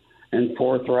about it and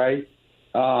forthright,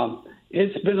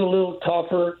 it's been a little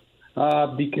tougher.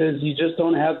 Because you just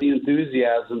don't have the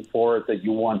enthusiasm for it that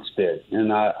you once did.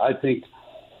 And I think,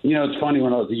 it's funny,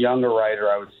 when I was a younger writer,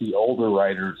 I would see older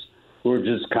writers who were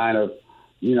just kind of,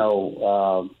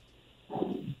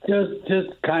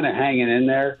 just kind of hanging in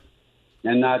there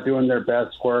and not doing their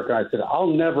best work. And I said, I'll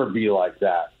never be like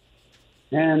that.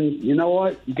 And you know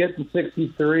what? You get to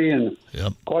 63 and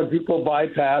quadruple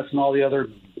bypass and all the other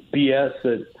BS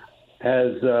that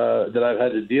I've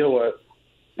had to deal with.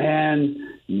 And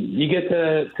you get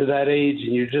to that age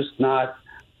and you're just not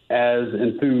as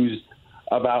enthused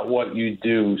about what you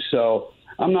do. So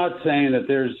I'm not saying that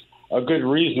there's a good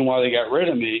reason why they got rid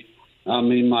of me. I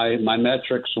mean, my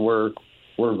metrics were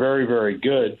very, very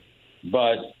good.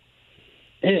 But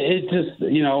it just,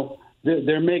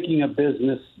 they're making a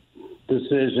business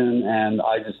decision, and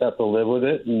I just have to live with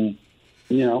it and,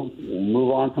 move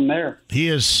on from there. He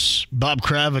is Bob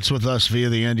Kravitz with us via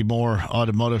the Andy Moore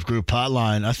Automotive Group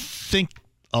hotline. I think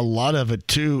a lot of it,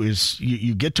 too, is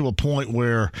you get to a point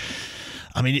where,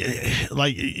 I mean,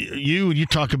 like you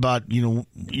talk about, your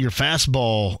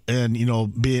fastball and,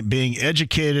 being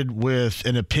educated with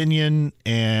an opinion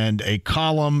and a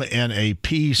column and a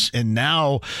piece, and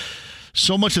now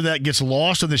so much of that gets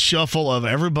lost in the shuffle of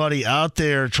everybody out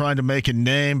there trying to make a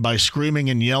name by screaming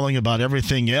and yelling about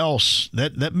everything else.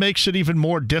 That makes it even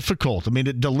more difficult. I mean,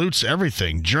 it dilutes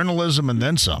everything, journalism and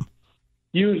then some.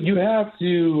 You have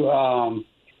to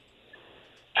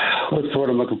what's the word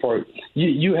I'm looking for?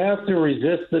 You have to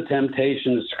resist the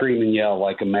temptation to scream and yell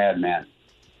like a madman.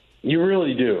 You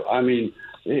really do. I mean,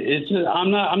 it's just,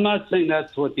 I'm not saying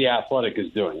that's what The Athletic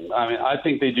is doing. I mean, I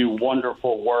think they do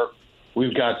wonderful work.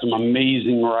 We've got some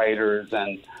amazing writers,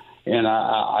 and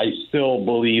I still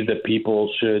believe that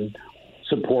people should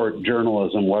support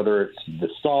journalism, whether it's the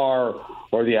Star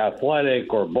or The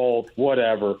Athletic or both,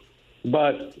 whatever.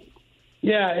 But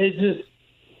yeah, it's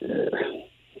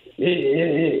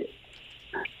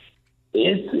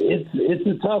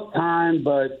a tough time,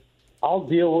 but I'll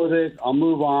deal with it. I'll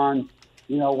move on.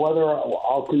 Whether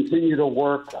I'll continue to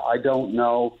work, I don't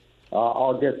know.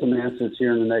 I'll get some answers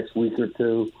here in the next week or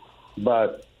two.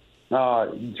 But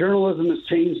journalism has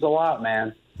changed a lot,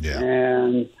 man. Yeah.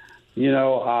 And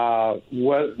whether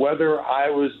I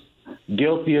was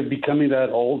guilty of becoming that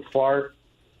old fart,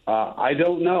 I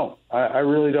don't know. I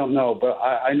really don't know. But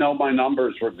I know my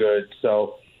numbers were good,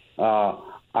 so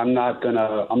I'm not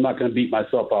gonna beat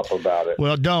myself up about it.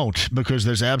 Well, don't, because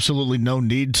there's absolutely no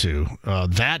need to.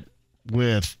 That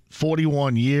with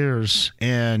 41 years,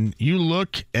 and you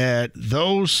look at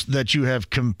those that you have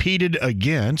competed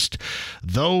against,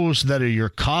 those that are your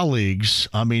colleagues,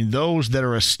 I mean, those that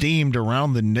are esteemed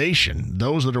around the nation,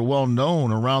 those that are well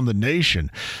known around the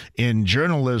nation in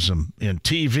journalism, in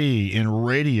TV, in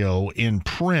radio, in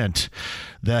print,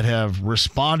 that have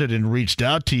responded and reached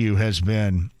out to you has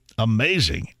been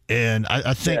amazing. And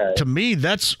I think, to me,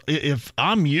 that's, if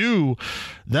I'm you,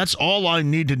 that's all I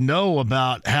need to know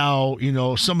about how,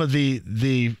 some of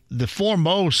the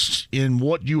foremost in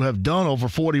what you have done over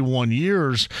 41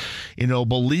 years,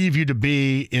 believe you to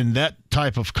be in that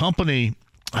type of company.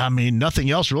 I mean, nothing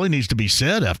else really needs to be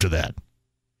said after that.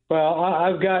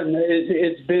 Well,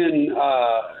 it's been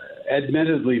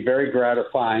admittedly very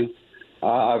gratifying.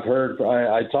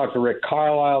 I talked to Rick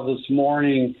Carlisle this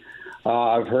morning.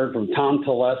 I've heard from Tom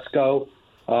Telesco,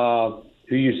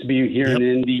 who used to be here in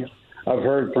Indy. I've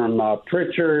heard from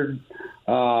Pritchard,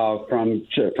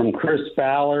 from Chris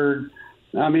Ballard.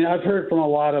 I mean, I've heard from a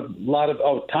lot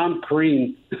of Tom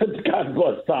Crean. God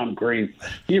bless Tom Crean.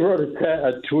 He wrote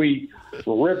a tweet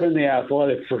ripping the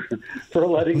Athletic for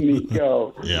letting me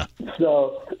go. Yeah.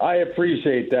 So I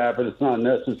appreciate that, but it's not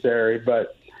necessary.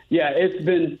 But yeah, it's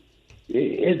been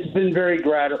very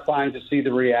gratifying to see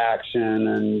the reaction,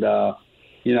 and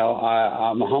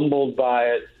I'm humbled by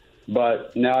it.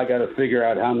 But now I got to figure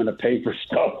out how I'm going to pay for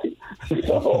stuff.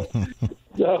 So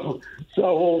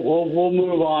we'll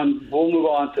move on. We'll move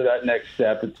on to that next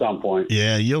step at some point.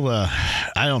 Yeah, you'll.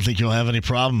 I don't think you'll have any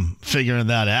problem figuring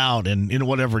that out, and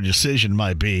whatever decision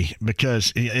might be,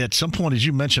 because at some point, as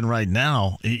you mentioned right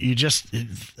now, you just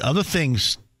other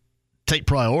things take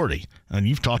priority. And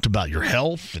you've talked about your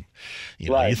health, and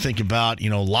you think about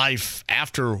life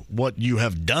after what you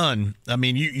have done. I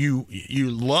mean, you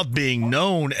love being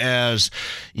known as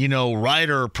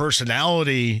writer,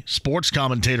 personality, sports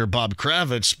commentator Bob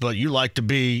Kravitz, but you like to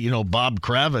be Bob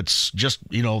Kravitz, just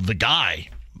the guy.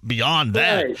 Beyond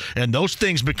that, and those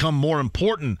things become more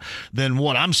important than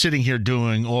what I'm sitting here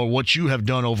doing or what you have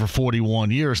done over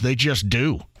 41 years. They just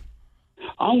do.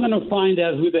 I'm going to find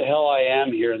out who the hell I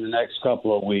am here in the next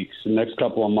couple of weeks, the next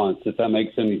couple of months, if that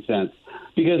makes any sense.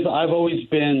 Because I've always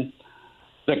been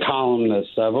the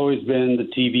columnist. I've always been the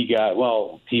TV guy.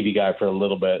 Well, TV guy for a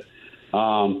little bit.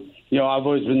 I've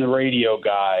always been the radio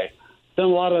guy. Done a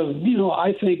lot of,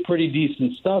 I think pretty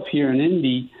decent stuff here in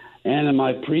Indy and in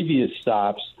my previous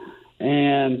stops.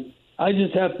 And I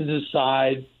just have to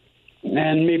decide,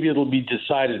 and maybe it'll be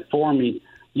decided for me,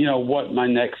 what my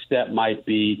next step might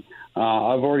be.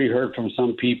 I've already heard from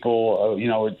some people,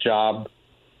 job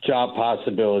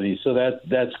possibilities, so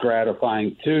that's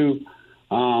gratifying too.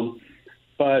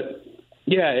 But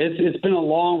yeah, it's been a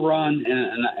long run,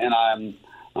 and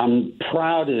I'm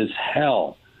proud as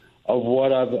hell of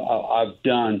what I've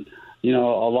done. A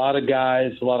lot of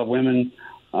guys, a lot of women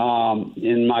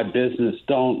in my business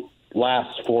don't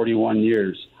last 41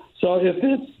 years. So if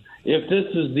this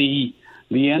is the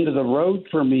end of the road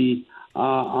for me,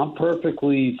 I'm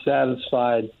perfectly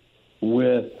satisfied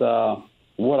with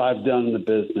what I've done in the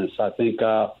business. I think,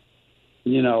 a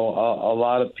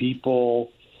lot of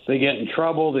people, they get in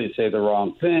trouble. They say the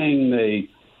wrong thing.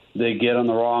 They get on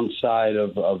the wrong side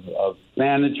of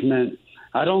management.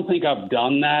 I don't think I've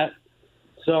done that.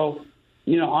 So,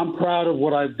 I'm proud of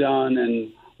what I've done,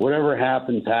 and whatever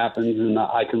happens, and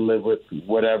I can live with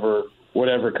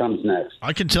whatever comes next.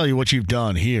 I can tell you what you've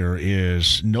done here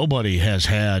is nobody has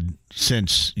had,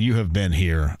 since you have been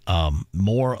here,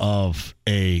 more of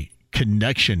a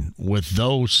connection with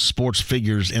those sports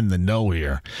figures in the know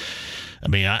here. I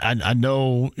mean, I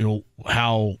know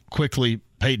how quickly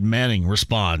Peyton Manning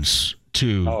responds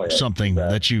to something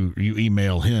that you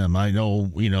email him. I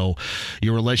know,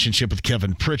 your relationship with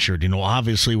Kevin Pritchard,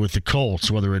 obviously with the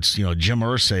Colts, whether it's, Jim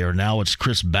Irsay or now it's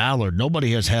Chris Ballard.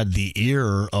 Nobody has had the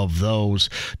ear of those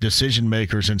decision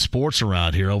makers in sports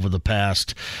around here over the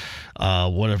past,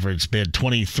 whatever it's been,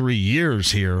 23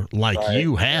 years here, like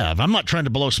you have. I'm not trying to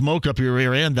blow smoke up your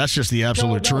rear end. That's just the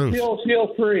absolute truth.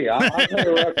 Feel free. I'll tell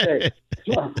you what, okay.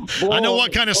 I know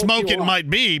what kind of smoke it might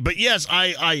be, but yes,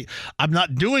 I'm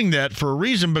not doing that for a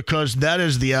reason, because that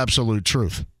is the absolute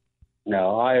truth.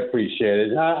 No, I appreciate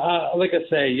it. Like I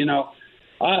say,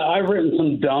 I've written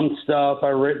some dumb stuff.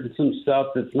 I've written some stuff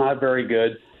that's not very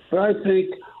good, but I think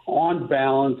on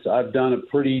balance, I've done a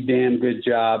pretty damn good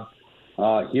job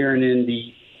here in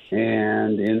Indy.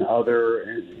 and in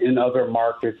other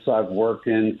markets. I've worked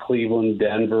in Cleveland,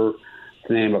 Denver,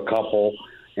 to name a couple.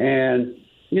 And,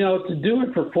 to do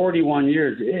it for 41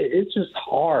 years, it's just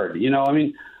hard. I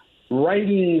mean,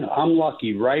 writing, I'm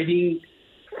lucky. Writing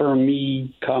for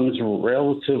me comes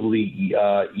relatively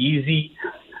easy,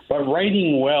 but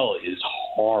writing well is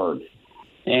hard.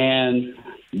 And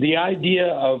the idea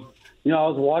of, I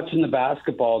was watching the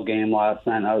basketball game last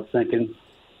night and I was thinking,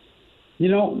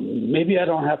 maybe I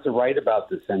don't have to write about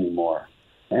this anymore.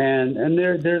 And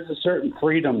there's a certain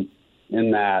freedom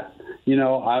in that.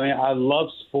 I love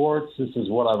sports. This is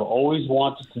what I've always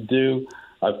wanted to do.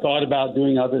 I've thought about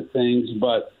doing other things,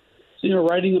 but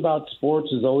writing about sports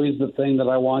is always the thing that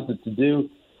I wanted to do.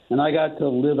 And I got to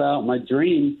live out my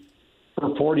dream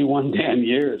for 41 damn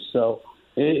years. So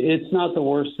it's not the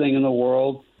worst thing in the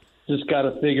world. Just got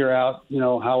to figure out,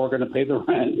 how we're going to pay the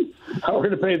rent, how we're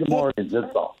going to pay the mortgage.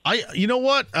 That's all. You know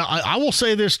what? I will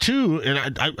say this too,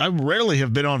 and I rarely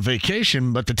have been on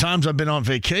vacation, but the times I've been on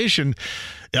vacation,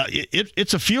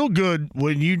 it's a feel good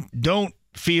when you don't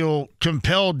feel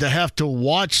compelled to have to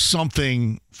watch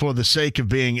something for the sake of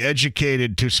being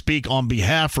educated to speak on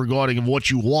behalf regarding what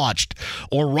you watched,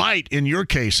 or write in your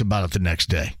case about it the next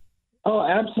day. Oh,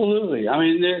 absolutely. I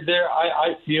mean, I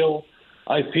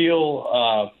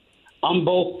feel I'm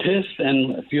both pissed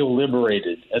and feel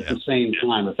liberated at the same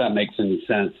time, if that makes any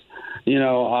sense.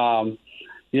 I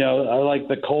like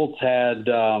the Colts had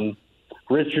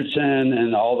Richardson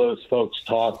and all those folks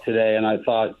talk today, and I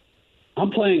thought, I'm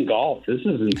playing golf. This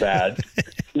isn't bad.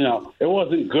 It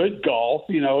wasn't good golf.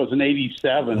 It was an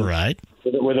 87, right,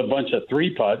 with a bunch of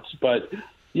 3-putts. But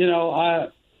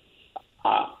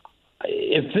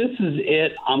if this is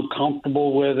it, I'm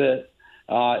comfortable with it.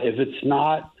 If it's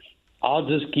not, I'll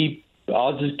just keep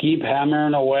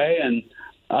hammering away. And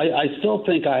I still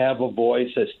think I have a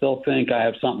voice. I still think I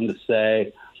have something to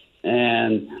say.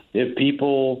 And if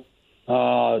people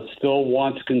still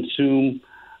want to consume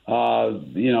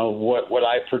what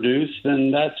I produce,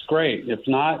 then that's great. If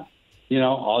not,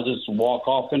 I'll just walk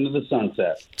off into the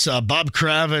sunset. It's Bob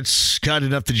Kravitz, kind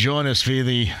enough to join us via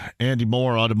the Andy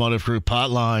Moore Automotive Group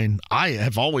hotline. I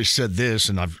have always said this,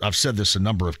 and I've said this a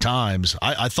number of times.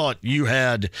 I thought you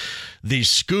had the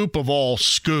scoop of all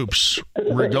scoops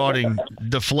regarding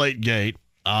Deflategate,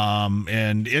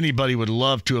 and anybody would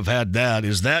love to have had that.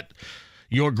 Is that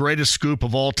your greatest scoop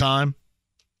of all time?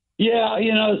 Yeah,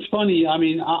 it's funny. I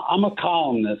mean, I'm a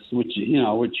columnist, which you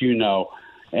know,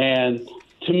 and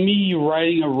to me,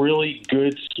 writing a really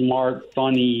good, smart,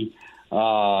 funny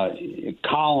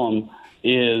column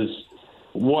is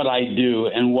what I do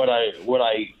and what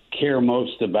I care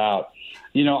most about.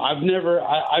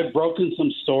 I've broken some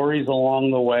stories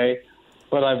along the way,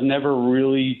 but I've never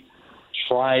really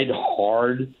tried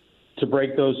hard to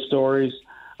break those stories.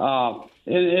 And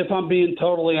if I'm being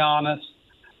totally honest,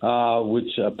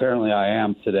 which apparently I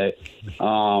am today,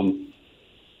 that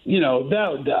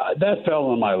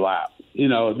fell in my lap.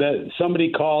 That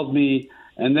somebody called me,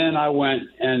 and then I went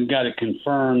and got it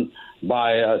confirmed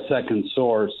by a second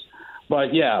source.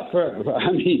 But yeah, for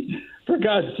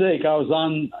God's sake, I was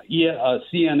on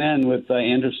CNN with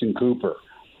Anderson Cooper.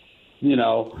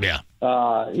 Yeah.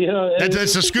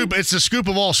 That's a scoop. It's the scoop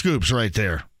of all scoops, right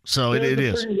there. So it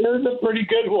is. It was a pretty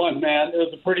good one, man. It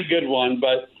was a pretty good one.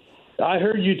 But I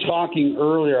heard you talking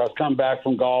earlier. I was coming back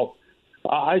from golf.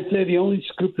 I'd say the only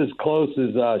scoop that's close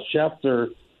is Schefter,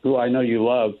 who I know you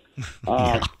love.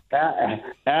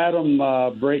 Adam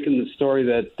breaking the story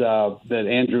that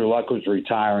Andrew Luck was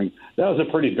retiring. That was a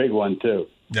pretty big one too.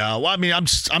 No, well, I mean, I'm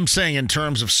saying in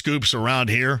terms of scoops around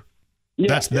here.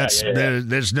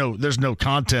 There's no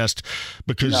contest,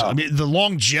 because I mean, the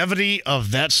longevity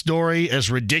of that story, as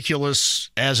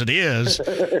ridiculous as it is,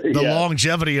 the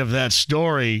longevity of that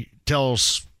story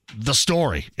tells the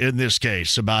story in this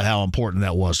case about how important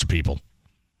that was to people.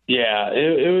 Yeah,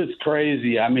 it was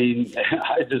crazy. I mean,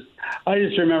 I just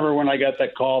remember when I got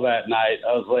that call that night,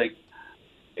 I was like,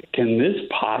 can this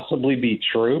possibly be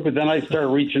true? But then I started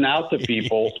reaching out to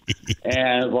people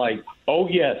and like, oh,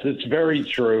 yes, it's very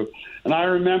true. And I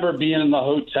remember being in the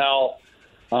hotel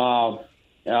after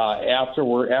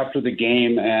the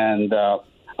game, and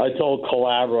I told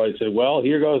Calabro, I said, well,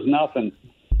 here goes nothing.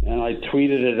 And I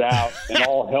tweeted it out, and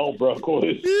all hell broke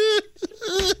loose.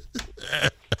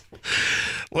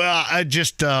 Well, I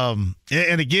just and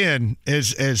again,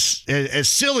 as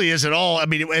silly as it all, I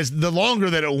mean, as the longer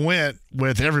that it went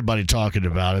with everybody talking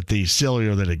about it, the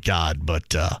sillier that it got.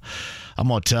 But I'm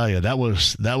gonna tell you that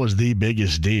was the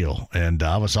biggest deal, and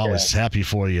I was always happy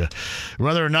for you,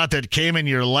 whether or not that came in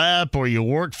your lap or you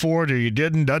worked for it or you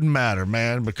didn't. Doesn't matter,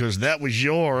 man, because that was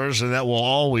yours and that will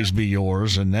always be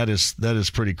yours, and that is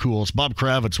pretty cool. It's Bob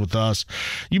Kravitz with us.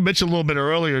 You mentioned a little bit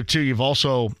earlier too. You've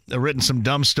also written some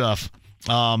dumb stuff.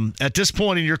 At this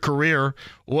point in your career,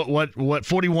 what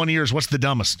 41 years? What's the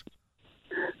dumbest?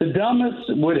 The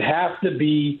dumbest would have to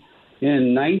be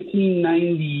in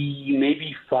 1990,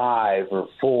 maybe 5 or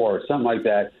 4, something like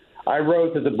that. I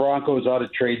wrote that the Broncos ought to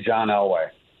trade John Elway.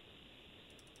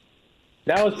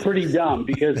 That was pretty dumb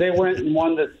because they went and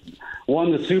won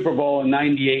the Super Bowl in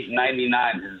 98 and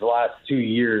 99, his last 2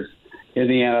 years in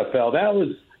the NFL.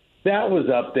 That was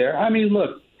up there. I mean,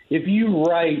 look, if you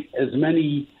write as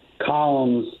many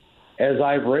columns as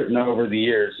I've written over the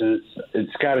years, and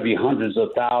it's got to be hundreds of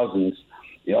thousands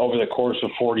over the course of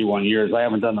 41 years. I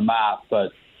haven't done the math,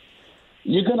 but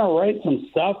you're going to write some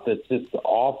stuff that's just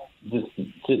off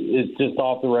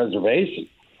the reservation.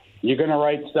 You're going to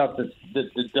write stuff that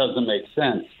doesn't make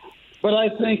sense. But I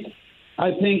think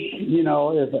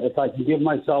if I can give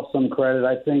myself some credit,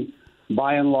 I think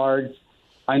by and large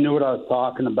I knew what I was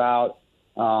talking about.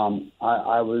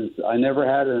 I never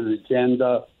had an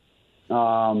agenda,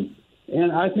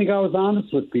 and I think I was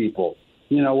honest with people.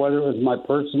 Whether it was my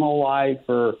personal life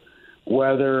or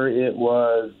whether it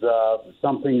was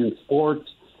something in sports,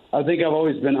 I think I've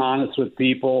always been honest with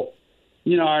people.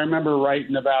 I remember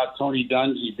writing about Tony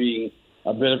Dungy being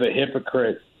a bit of a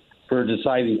hypocrite for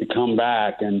deciding to come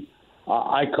back, and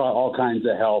I caught all kinds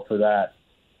of hell for that.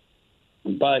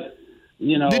 But,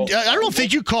 I don't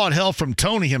think you caught hell from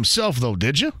Tony himself, though,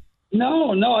 did you?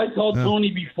 No, I told Tony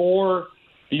before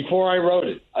I wrote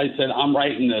it. I said, I'm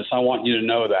writing this. I want you to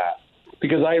know that.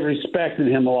 Because I respected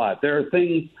him a lot. There are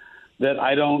things that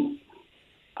I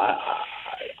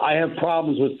have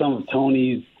problems with some of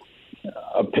Tony's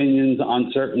opinions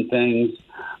on certain things.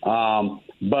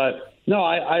 But, no,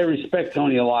 I respect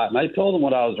Tony a lot. And I told him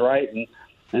what I was writing.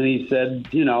 And he said,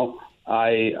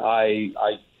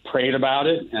 I prayed about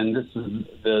it. And this is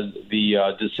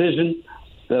the decision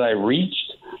that I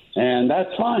reached. And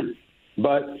that's fine.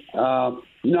 But,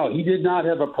 no, he did not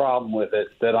have a problem with it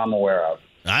that I'm aware of.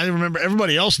 I remember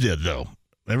everybody else did, though.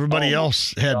 Everybody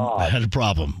else had a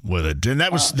problem with it, and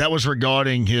that was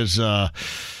regarding his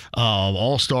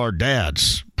All-Star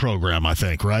Dads program, I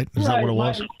think. Right? Is that what it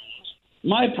was?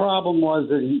 My problem was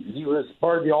that he was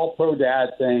part of the All-Pro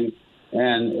Dad thing,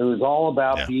 and it was all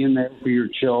about being there for your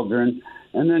children.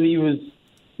 And then he was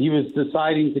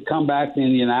deciding to come back to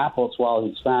Indianapolis while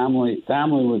his family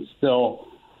was still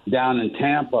down in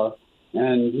Tampa,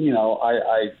 and he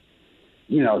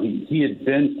had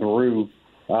been through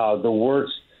the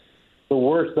worst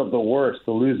of the worst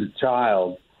to lose a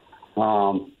child.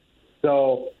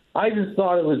 So I just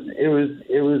thought it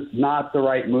was not the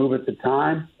right move at the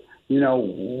time.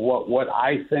 What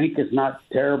I think is not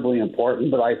terribly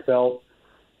important, but I felt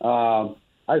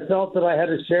that I had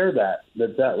to share that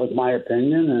was my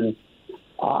opinion, and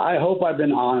I hope I've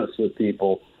been honest with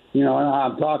people. And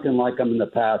I'm talking like I'm in the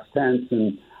past tense,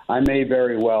 and I may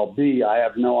very well be. I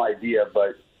have no idea,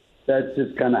 but that's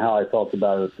just kind of how I felt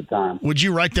about it at the time. Would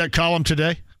you write that column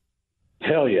today?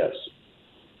 Hell yes.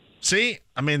 See,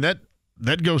 I mean, that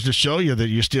goes to show you that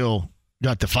you still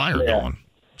got the fire going.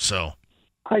 So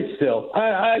I still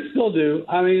do.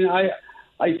 I mean, I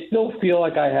still feel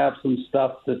like I have some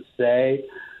stuff to say,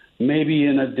 maybe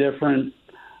in a different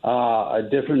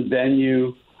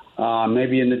venue,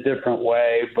 maybe in a different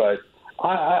way, but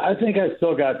I think I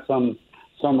still got some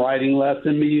writing left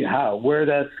in me. How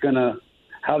that's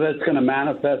gonna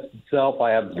manifest itself,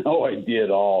 I have no idea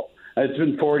at all. It's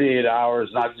been 48 hours,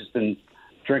 and I've just been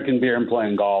drinking beer and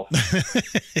playing golf.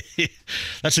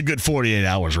 That's a good 48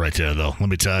 hours right there, though, let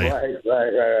me tell you.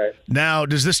 Right. Now,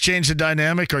 does this change the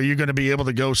dynamic? Are you going to be able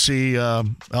to go see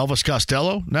Elvis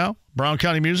Costello now, Brown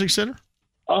County Music Center?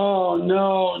 Oh,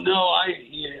 no.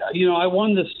 I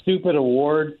won this stupid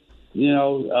award,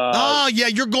 oh, yeah,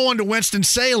 you're going to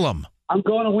Winston-Salem. I'm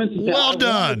going to Winston-Salem. Well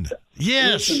done.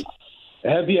 Yes. Listen,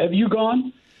 have you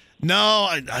gone? No,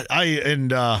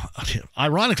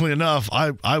 ironically enough,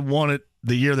 I won it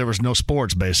the year there was no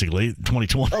sports, basically,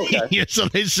 2020. Okay. So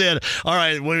they said, all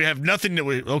right, we have nothing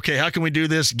okay, how can we do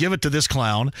this? Give it to this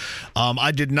clown.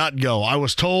 I did not go. I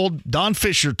was told, Don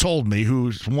Fisher told me,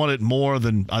 who's won it more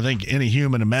than I think any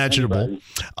human imaginable,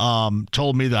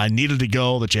 told me that I needed to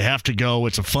go, that you have to go.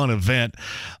 It's a fun event.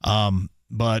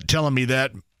 But telling me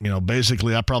that,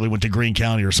 basically I probably went to Greene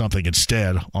County or something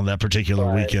instead on that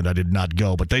particular weekend. I did not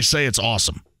go, but they say it's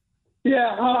awesome. Yeah,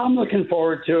 I'm looking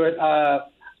forward to it.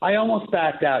 I almost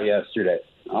backed out yesterday.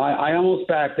 I almost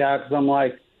backed out because I'm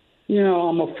like,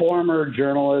 I'm a former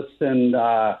journalist, and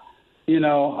how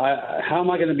am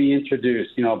I going to be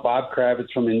introduced? Bob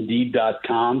Kravitz from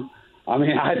Indeed.com. I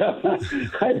mean, I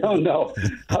don't know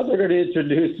how they're going to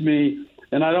introduce me,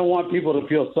 and I don't want people to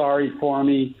feel sorry for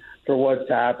me for what's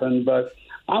happened, but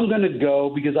I'm going to go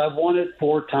because I've won it 3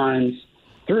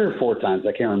 or 4 times,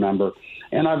 I can't remember,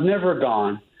 and I've never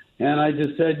gone. And I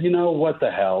just said, what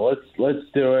the hell? Let's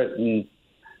do it,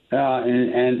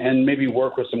 and maybe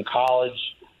work with some college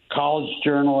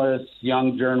journalists,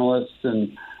 young journalists,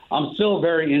 and I'm still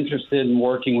very interested in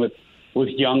working with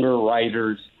younger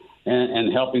writers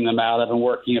and helping them out. I've been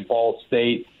working at Ball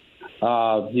State,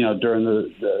 during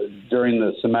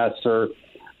the semester,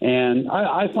 and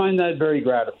I find that very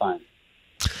gratifying.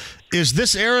 Is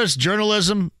this era's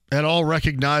journalism at all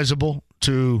recognizable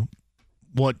to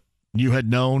what you had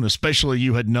known, especially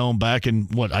you had known back in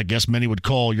what I guess many would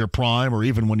call your prime, or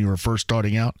even when you were first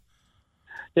starting out?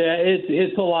 Yeah,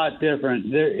 it's a lot different.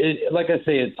 Like I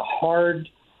say, it's hard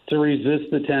to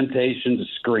resist the temptation to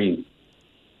scream.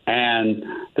 And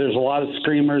there's a lot of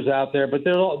screamers out there, but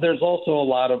there's also a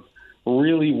lot of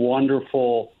really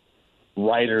wonderful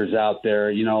writers out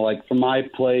there. Like for my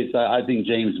place, I think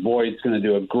James Boyd's going to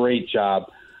do a great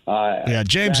job.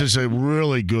 James is a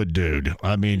really good dude.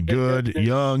 I mean, good,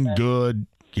 young, good,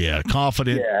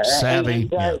 confident, savvy.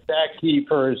 And Zach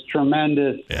Kiefer is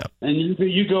tremendous. Yeah. And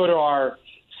you go to our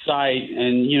site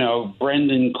and,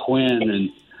 Brendan Quinn and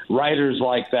writers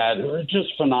like that who are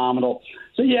just phenomenal.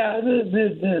 So,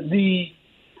 the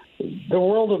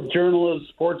world of journalism,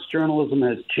 sports journalism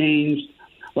has changed.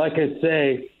 Like I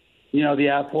say, The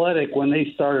Athletic, when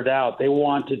they started out, they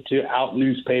wanted to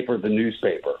out-newspaper the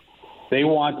newspaper. They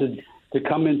wanted to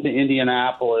come into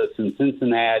Indianapolis and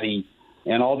Cincinnati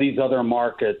and all these other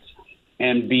markets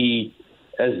and be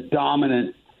as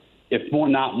dominant, if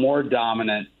not more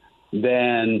dominant,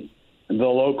 than the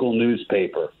local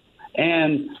newspaper.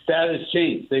 And that has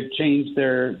changed. They've changed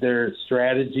their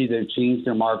strategy. They've changed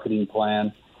their marketing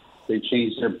plan. They've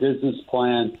changed their business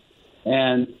plan.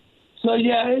 And so,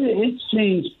 it's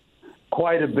changed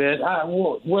quite a bit.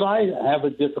 What I have a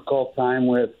difficult time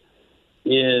with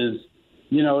is,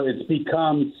 it's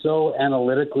become so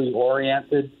analytically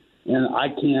oriented, and I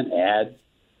can't add.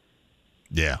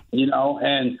 Yeah.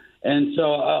 And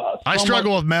so I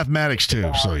struggle with mathematics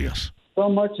too. So yes. So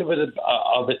much of it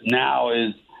now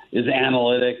is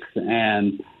analytics,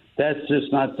 and that's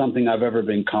just not something I've ever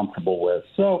been comfortable with.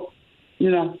 So,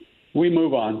 we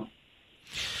move on.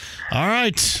 All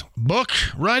right. Book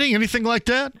writing, anything like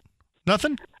that?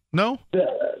 Nothing? No?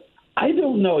 I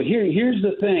don't know. Here's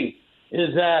the thing,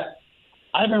 is that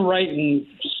I've been writing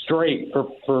straight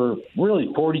for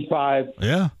really 45,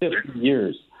 50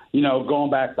 years,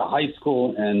 going back to high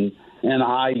school and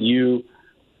IU.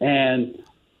 And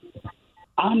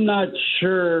I'm not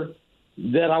sure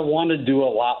that I want to do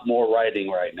a lot more writing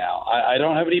right now. I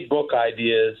don't have any book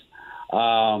ideas.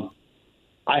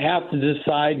 I have to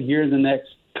decide here in the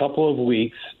next couple of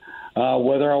weeks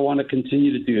whether I want to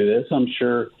continue to do this. I'm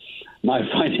sure my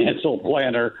financial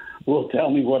planner will tell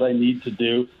me what I need to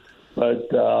do.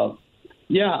 But I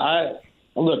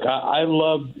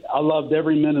loved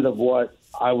every minute of what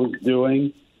I was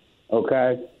doing.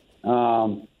 Okay,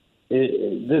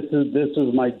 this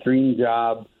is my dream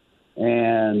job,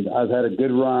 and I've had a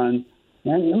good run.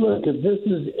 And look, if this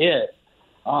is it,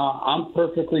 I'm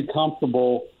perfectly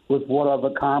comfortable with what I've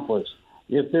accomplished.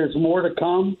 If there's more to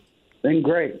come, then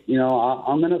great.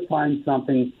 I'm going to find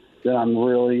something that I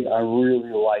really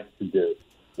like to do,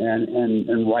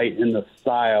 and write in the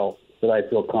style that I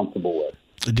feel comfortable with.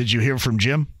 Did you hear from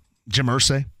Jim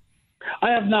Irsay?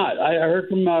 I have not. I heard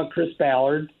from Chris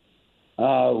Ballard,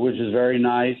 which is very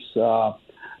nice.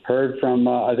 Heard from,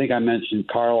 I think I mentioned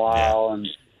Carlisle and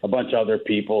a bunch of other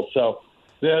people. So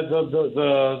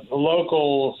the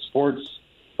local sports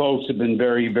folks have been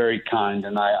very, very kind,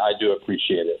 and I do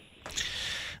appreciate it.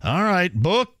 All right.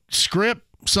 Book, script,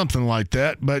 something like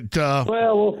that. But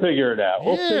we'll figure it out.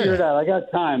 I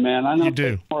got time, man. I know you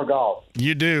do more golf.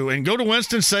 You do, and go to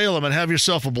Winston-Salem and have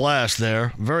yourself a blast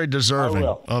there. Very deserving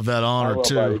of that honor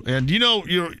too. Buddy. And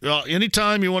you're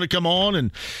anytime you want to come on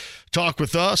and talk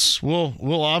with us,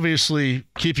 we'll obviously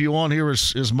keep you on here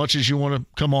as much as you want to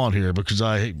come on here, because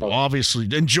I obviously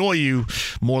enjoy you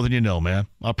more than you know, man.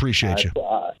 I appreciate you.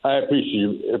 I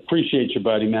appreciate you,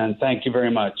 buddy, man. Thank you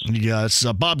very much. Yeah, it's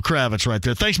Bob Kravitz right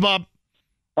there. Thanks, Bob.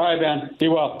 All right, man. Be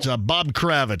well. It's Bob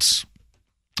Kravitz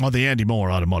on the Andy Moore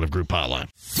Automotive Group hotline.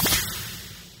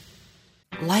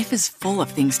 Life is full of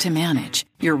things to manage.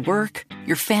 Your work,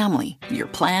 your family, your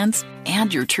plans,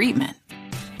 and your treatment.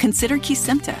 Consider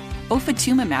Kesimpta,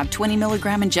 ofatumumab 20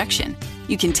 milligram injection.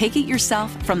 You can take it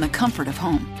yourself from the comfort of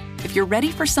home. If you're ready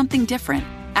for something different,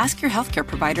 ask your healthcare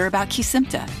provider about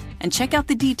Kesimpta and check out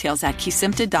the details at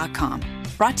Kesimpta.com.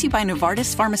 Brought to you by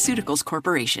Novartis Pharmaceuticals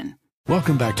Corporation.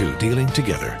 Welcome back to Dealing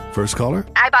Together. First caller?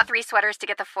 I bought 3 sweaters to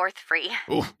get the 4th free.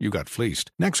 Oh, you got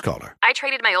fleeced. Next caller? I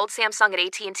traded my old Samsung at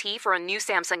AT&T for a new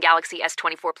Samsung Galaxy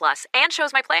S24 Plus and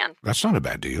chose my plan. That's not a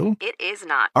bad deal. It is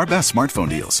not. Our best smartphone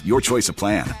deals. Your choice of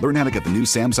plan. Learn how to get the new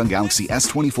Samsung Galaxy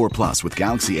S24 Plus with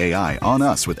Galaxy AI on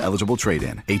us with eligible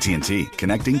trade-in. AT&T.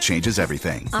 Connecting changes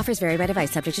everything. Offers vary by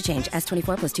device, subject to change.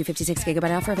 S24 plus 256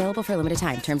 gigabyte offer available for a limited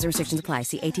time. Terms and restrictions apply.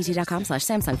 See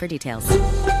att.com/Samsung for details.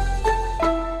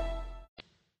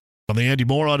 On the Andy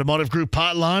Moore Automotive Group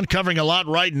hotline, covering a lot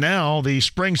right now. The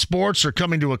spring sports are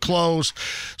coming to a close.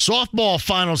 Softball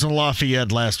finals in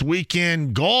Lafayette last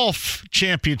weekend. Golf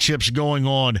championships going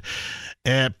on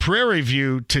at Prairie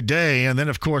View today. And then,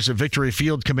 of course, at Victory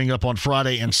Field coming up on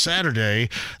Friday and Saturday.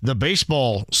 The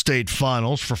baseball state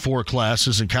finals for 4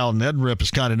 classes. And Kyle Neddenrip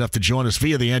is kind enough to join us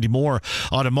via the Andy Moore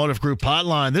Automotive Group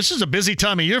hotline. This is a busy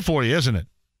time of year for you, isn't it?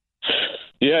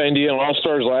 Yeah, Indiana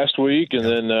All-Stars last week, and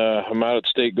then I'm out at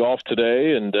state golf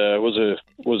today, and it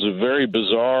was a very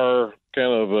bizarre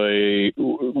kind of a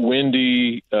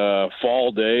windy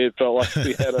fall day. It felt like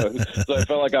we had it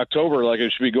felt like October, like I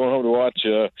should be going home to watch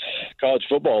college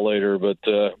football later. But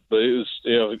it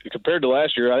was, compared to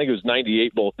last year, I think it was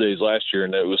 98 both days last year,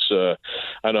 and it was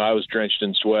I know I was drenched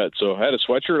in sweat, so I had a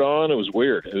sweatshirt on. It was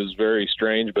weird. It was very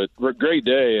strange, but great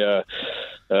day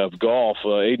of golf.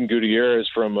 Aiden Gutierrez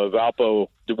from Valpo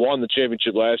won the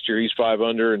championship last year. He's 5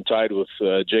 under and tied with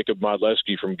Jacob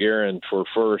Modleski from Guerin for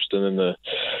first. And then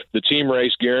the team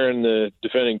race, Guerin, the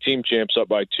defending team champs, up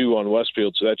by 2 on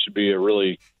Westfield. So that should be a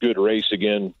really good race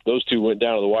again. Those 2 went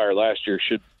down to the wire last year.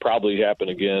 Should probably happen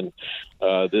again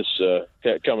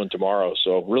coming tomorrow.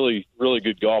 So really, really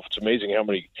good golf. It's amazing how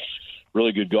many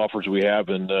really good golfers we have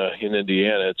in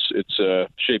Indiana. It's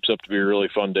shapes up to be a really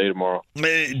fun day tomorrow.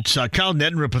 It's Kyle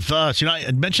Neddenrip with us. I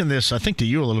had mentioned this, I think, to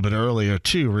you a little bit earlier,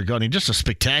 too, regarding just a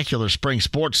spectacular spring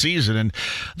sports season. And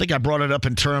I think I brought it up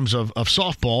in terms of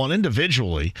softball and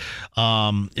individually.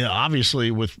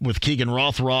 Obviously, with Keegan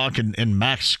Rothrock and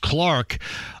Max Clark,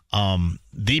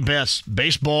 the best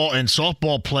baseball and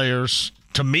softball players,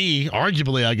 to me,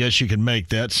 arguably, I guess you can make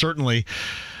that, certainly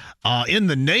in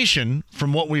the nation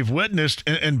from what we've witnessed,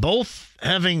 and both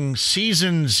having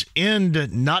seasons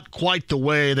end not quite the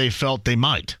way they felt they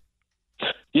might.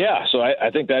 Yeah, so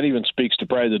I think that even speaks to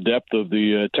probably the depth of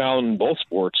the talent in both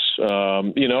sports.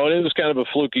 And it was kind of a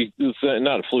fluky,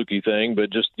 not a fluky thing, but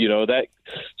just, that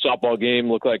softball game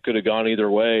looked like could have gone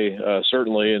either way,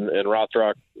 certainly, and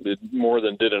Rothrock more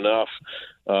than did enough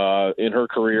in her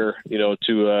career,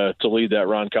 to lead that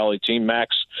Roncalli team.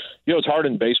 Max, it's hard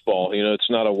in baseball. It's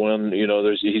not a one.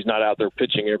 He's not out there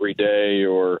pitching every day,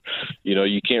 or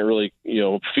you can't really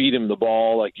feed him the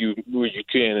ball like you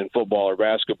can in football or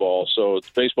basketball. So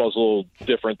baseball's a little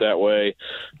different that way.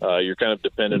 You're kind of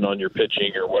dependent on your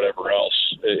pitching or whatever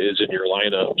else is in your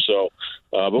lineup. So,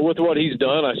 but with what he's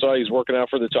done, I saw he's working out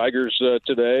for the Tigers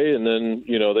today, and then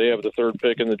they have the 3rd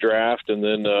pick in the draft, and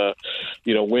then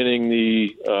winning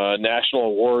the national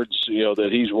awards that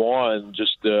he's won,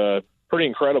 just pretty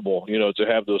incredible, to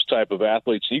have those type of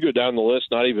athletes. You go down the list,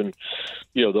 not even,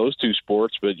 those 2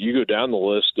 sports, but you go down the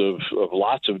list of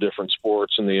lots of different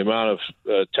sports, and the amount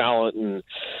of talent and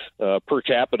per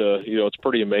capita, it's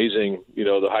pretty amazing,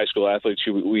 the high school athletes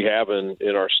we have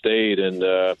in our state. And,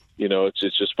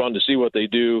 it's just fun to see what they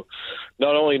do,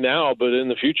 not only now, but in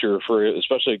the future, for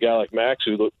especially a guy like Max,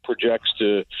 who projects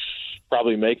to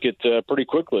probably make it pretty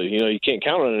quickly. You can't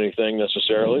count on anything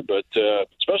necessarily, but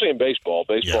especially in baseball.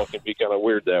 Baseball can be kind of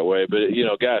weird that way. But,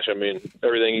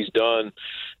 everything he's done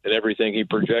and everything he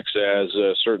projects as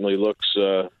certainly looks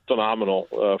phenomenal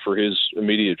for his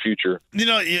immediate future.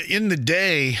 In the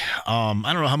day, I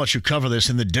don't know how much you cover this,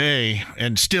 in the day,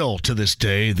 and still to this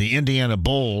day, the Indiana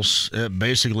Bulls,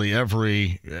 basically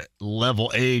every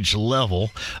age level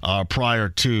prior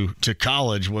to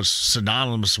college, was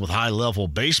synonymous with high-level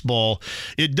baseball.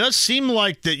 It does seem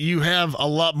like that you have a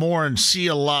lot more and see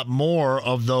a lot more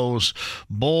of those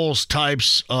Bulls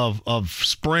types of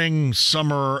spring,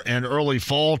 summer, and early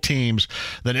fall teams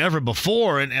than ever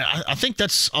before. And I think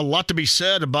that's a lot to be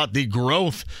said about the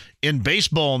growth in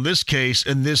baseball in this case,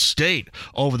 in this state,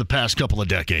 over the past couple of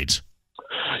decades.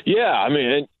 Yeah, I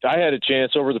mean, I had a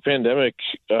chance over the pandemic.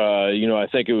 I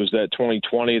think it was that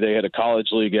 2020 they had a college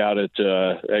league out at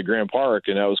Grand Park,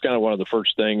 and that was kind of one of the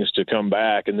first things to come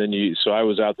back. And then so I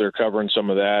was out there covering some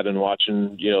of that and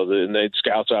watching, and they had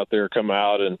scouts out there come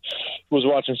out, and was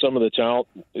watching some of the talent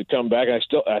come back.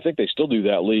 I think they still do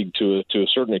that league to a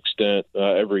certain extent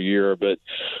every year, but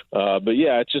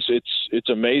yeah, it's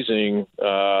amazing.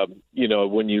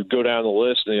 When you go down the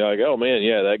list and you're like, oh man,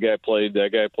 yeah, that guy played.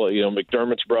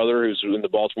 McDermott's brother, who's in the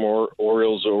Baltimore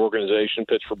Orioles organization,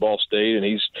 pitched for Ball State, and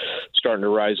he's starting to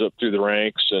rise up through the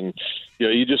ranks. And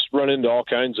you just run into all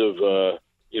kinds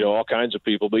of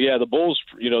people. But yeah, the Bulls,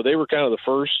 they were kind of the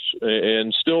first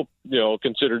and still,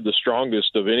 considered the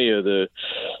strongest of any of the,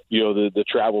 the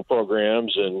travel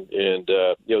programs. And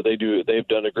they've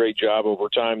done a great job over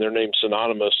time. Their name's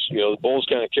synonymous. The Bulls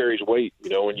kind of carries weight,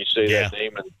 when you say that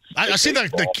name. And I see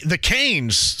the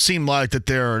Canes seem like that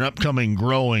they're an upcoming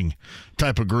growing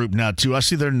type of group now too. I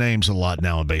see their names a lot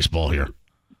now in baseball here.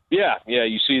 Yeah,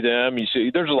 you see them. You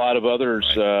see, there's a lot of others.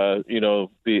 Right.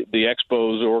 The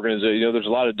Expos organization. There's a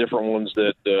lot of different ones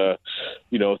that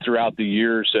throughout the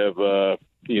years have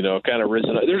kind of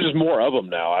risen. There's just more of them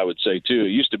now, I would say too.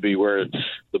 It used to be where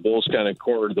the Bulls kind of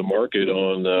cornered the market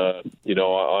on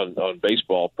on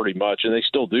baseball pretty much, and they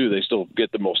still do. They still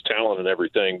get the most talent and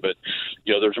everything, but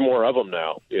there's more of them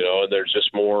now. And there's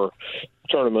just more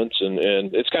tournaments, and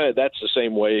it's kind of, that's the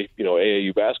same way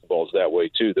AAU basketball is that way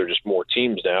too. There's just more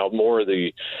teams now, more of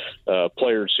the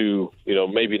players who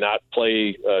maybe not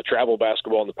play travel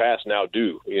basketball in the past now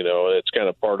do, and it's kind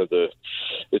of part of I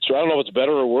don't know if it's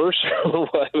better or worse,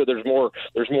 but there's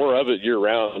more of it year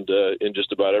round in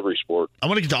just about every sport. I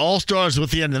want to get to All-Stars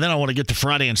with you, and then I want to get to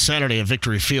Friday and Saturday at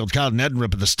Victory Field. Kyle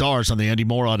Neddenripp of the Stars on the Andy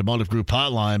Moore Automotive Group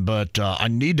hotline, but I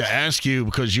need to ask you,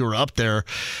 because you were up there,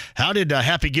 how did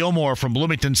Happy Gilmore from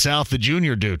Bloomington South, the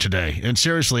junior, do today? And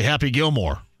seriously, Happy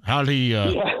Gilmore, how did he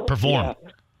perform?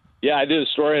 Yeah, I did a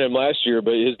story on him last year,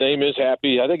 but his name is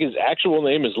Happy. I think his actual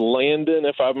name is Landon,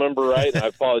 if I remember right. I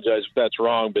apologize if that's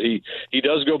wrong, but he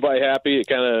does go by Happy. It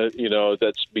kind of,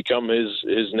 that's become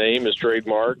his name, his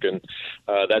trademark, and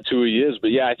that's who he is.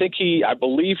 But yeah, I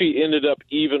believe he ended up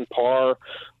even par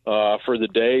for the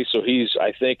day. So he's,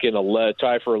 I think, in a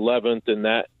tie for 11th in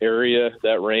that area,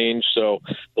 that range. So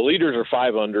the leaders are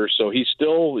 5 under. So he's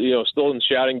still in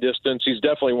shouting distance. He's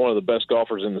definitely one of the best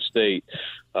golfers in the state.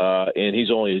 And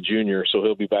he's only a junior, so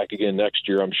he'll be back again next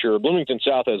year, I'm sure. Bloomington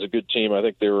South has a good team. I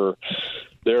think they're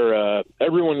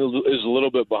everyone is a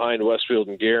little bit behind Westfield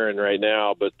and Guerin right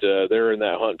now, but they're in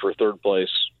that hunt for third place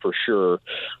for sure.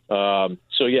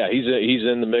 So yeah, he's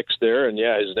in the mix there, and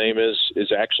yeah, his name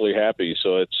is actually Happy.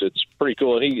 So it's pretty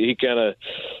cool, and he kind of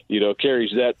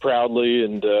carries that proudly,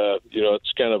 and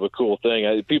it's kind of a cool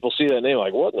thing. People see that name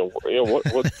like, what in the,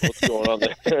 what's going on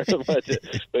there?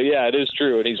 but yeah, it is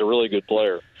true, and he's a really good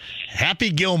player. Happy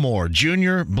Gilmore,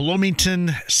 junior,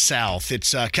 Bloomington South.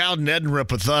 It's Kyle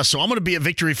Neddenripp with us. So I'm going to be at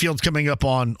Victory Fields coming up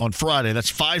on Friday.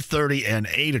 That's 5:30 and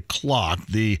 8 o'clock.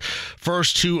 The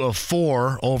first 2 of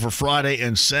 4 over Friday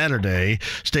and Saturday,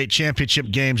 state championship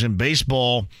games in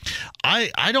baseball.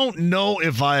 I don't know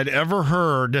if I had ever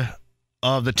heard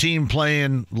of the team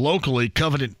playing locally,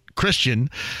 Covenant Christian,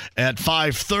 at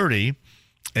 5:30,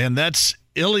 and that's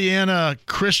Illiana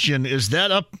Christian. Is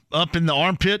that up in the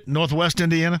armpit, Northwest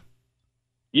Indiana?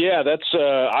 Yeah, that's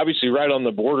obviously right on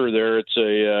the border there. It's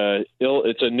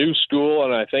a new school,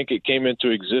 and I think it came into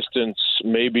existence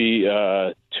maybe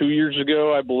 2 years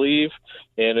ago, I believe.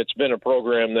 And it's been a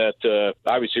program that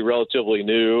obviously relatively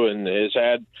new and has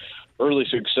had early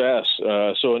success.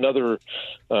 So another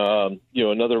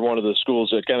one of the schools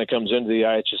that kind of comes into the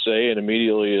IHSA and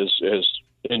immediately has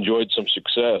enjoyed some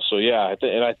success. So yeah,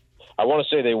 I want to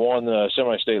say they won the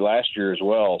semi-state last year as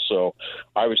well. So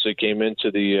obviously came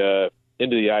into the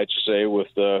IHSA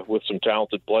with some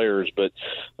talented players. But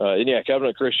and yeah,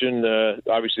 Covenant Christian,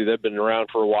 obviously they've been around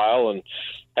for a while and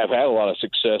have had a lot of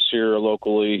success here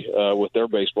locally with their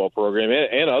baseball program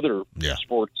and other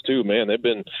sports too. Man, they've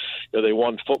been, they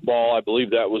won football. I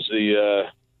believe that was the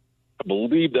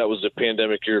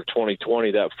pandemic year of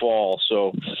 2020, that fall.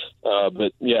 So,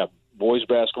 but yeah, boys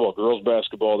basketball, girls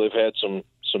basketball, they've had some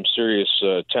serious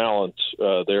talent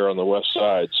there on the west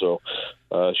side. So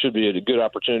should be a good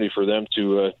opportunity for them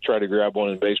to try to grab one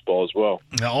in baseball as well.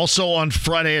 Now, also on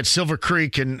Friday at Silver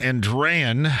Creek and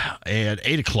Duran at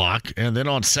 8 o'clock. And then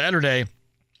on Saturday,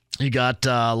 You got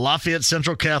Lafayette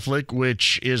Central Catholic,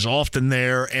 which is often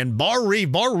there, and Bar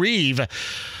Reeve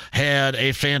had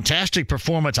a fantastic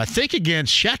performance, I think,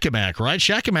 against Shakamak, right?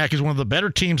 Shakamak is one of the better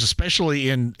teams, especially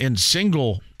in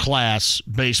single-class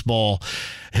baseball,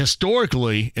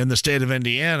 historically in the state of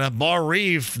Indiana. Bar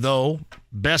Reeve, though,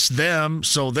 best them,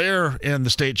 so they're in the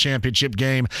state championship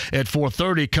game at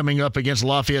 4:30 coming up against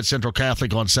Lafayette Central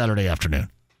Catholic on Saturday afternoon.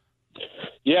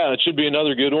 Yeah, it should be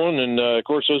another good one. And, of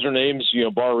course, those are names,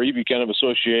 Bar Reeve you kind of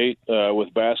associate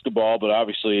with basketball, but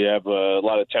obviously you have a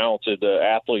lot of talented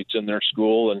athletes in their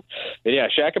school. And yeah,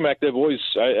 Shakamak,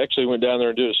 I actually went down there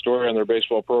and did a story on their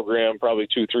baseball program probably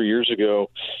 2-3 years ago.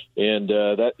 And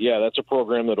that's a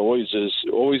program that always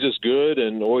is good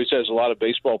and always has a lot of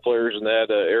baseball players in that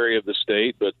area of the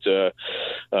state. But,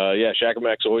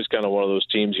 Shakamak's always kind of one of those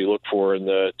teams you look for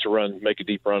to make a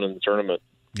deep run in the tournament.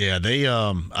 Yeah, they.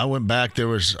 I went back. There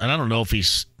was, and I don't know if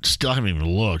he's still. I haven't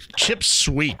even looked. Chip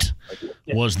Sweet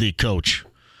was the coach.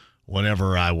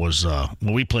 Whenever I was,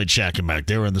 when we played Shakamak,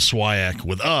 they were in the SWIAC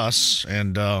with us,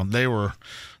 and they were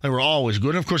always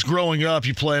good. And of course, growing up,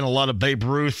 you play in a lot of Babe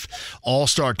Ruth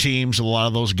all-star teams, a lot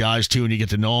of those guys too, and you get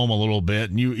to know them a little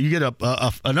bit, and you get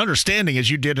an understanding, as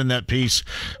you did in that piece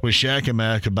with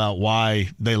Shakamak, about why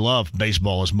they love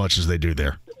baseball as much as they do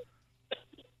there.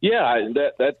 Yeah,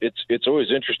 it's always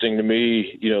interesting to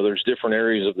me. There's different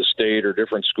areas of the state or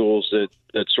different schools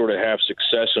that sort of have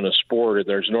success in a sport, and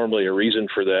there's normally a reason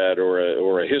for that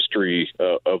or a history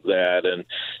of that. And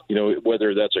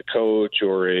whether that's a coach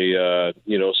or a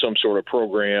some sort of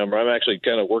program. I'm actually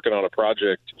kind of working on a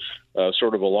project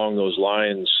sort of along those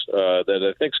lines that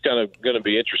I think is kind of going to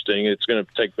be interesting. It's going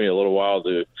to take me a little while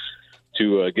to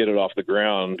get it off the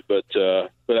ground, but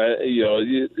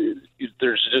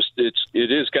there's just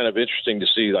it is kind of interesting to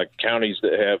see like counties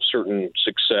that have certain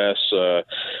success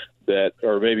that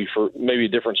are maybe a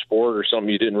different sport or something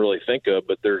you didn't really think of,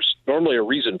 but there's normally a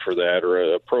reason for that,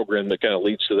 or a program that kind of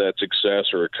leads to that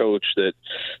success, or a coach that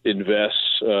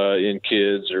invests in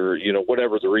kids, or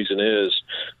whatever the reason is,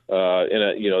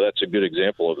 and that's a good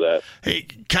example of that. Hey,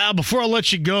 Kyle, before I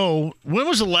let you go, when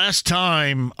was the last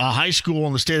time a high school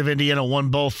in the state of Indiana won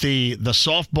both the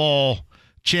softball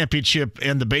championship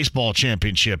and the baseball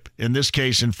championship, in this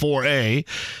case in 4A?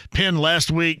 Penn last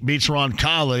week beats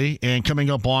Roncalli, and coming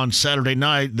up on Saturday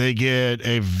night, they get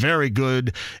a very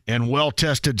good and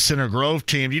well-tested Center Grove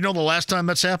team. Do you know the last time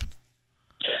that's happened?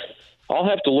 I'll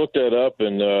have to look that up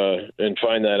and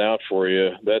find that out for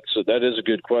you. That is a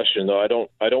good question, though. I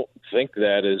don't think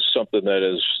that is something that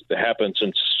has happened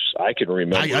since I can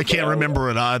remember. I can't remember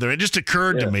it either. It just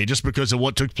occurred to me just because of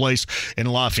what took place in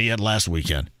Lafayette last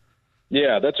weekend.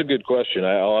 Yeah, that's a good question.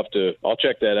 I'll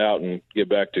check that out and get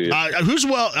back to you.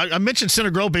 I mentioned Center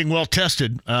Grove being well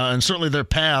tested, and certainly their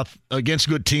path against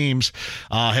good teams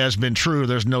has been true.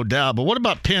 There's no doubt. But what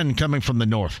about Penn coming from the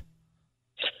north?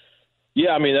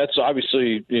 Yeah, I mean, that's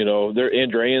obviously, they're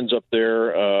Andreans up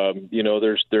there.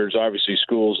 There's obviously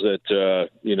schools that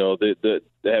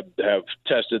that have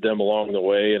tested them along the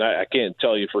way, and I can't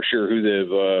tell you for sure who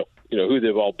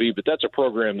they've all beat, but that's a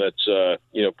program that's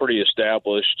pretty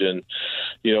established. And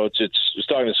it's just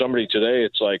talking to somebody today,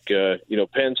 it's like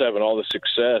Penn's having all the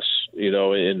success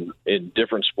in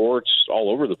different sports all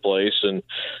over the place, and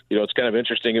it's kind of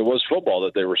interesting. It was football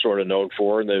that they were sort of known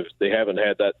for, and they haven't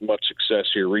had that much success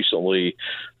here recently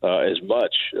as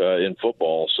much in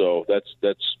football. So that's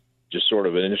just sort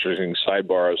of an interesting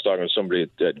sidebar. I was talking to somebody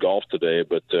at golf today,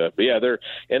 but yeah,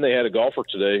 they had a golfer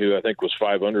today who I think was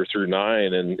 5 under through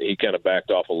 9, and he kind of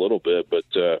backed off a little bit, but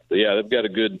yeah, they've got a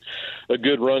good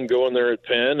run going there at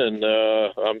Penn, and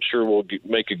I'm sure we'll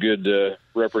make a good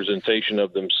representation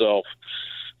of themselves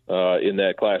in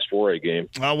that Class 4A game.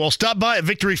 Well, stop by at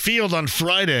Victory Field on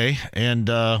Friday, and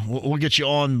we'll get you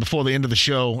on before the end of the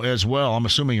show as well. I'm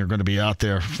assuming you're going to be out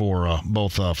there for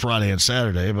both Friday and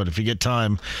Saturday, but if you get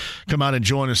time, come out and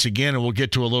join us again, and we'll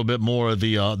get to a little bit more of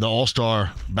the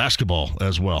All-Star basketball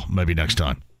as well, maybe next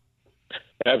time.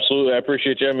 Absolutely. I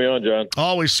appreciate you having me on, John.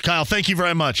 Always, Kyle. Thank you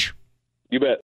very much. You bet.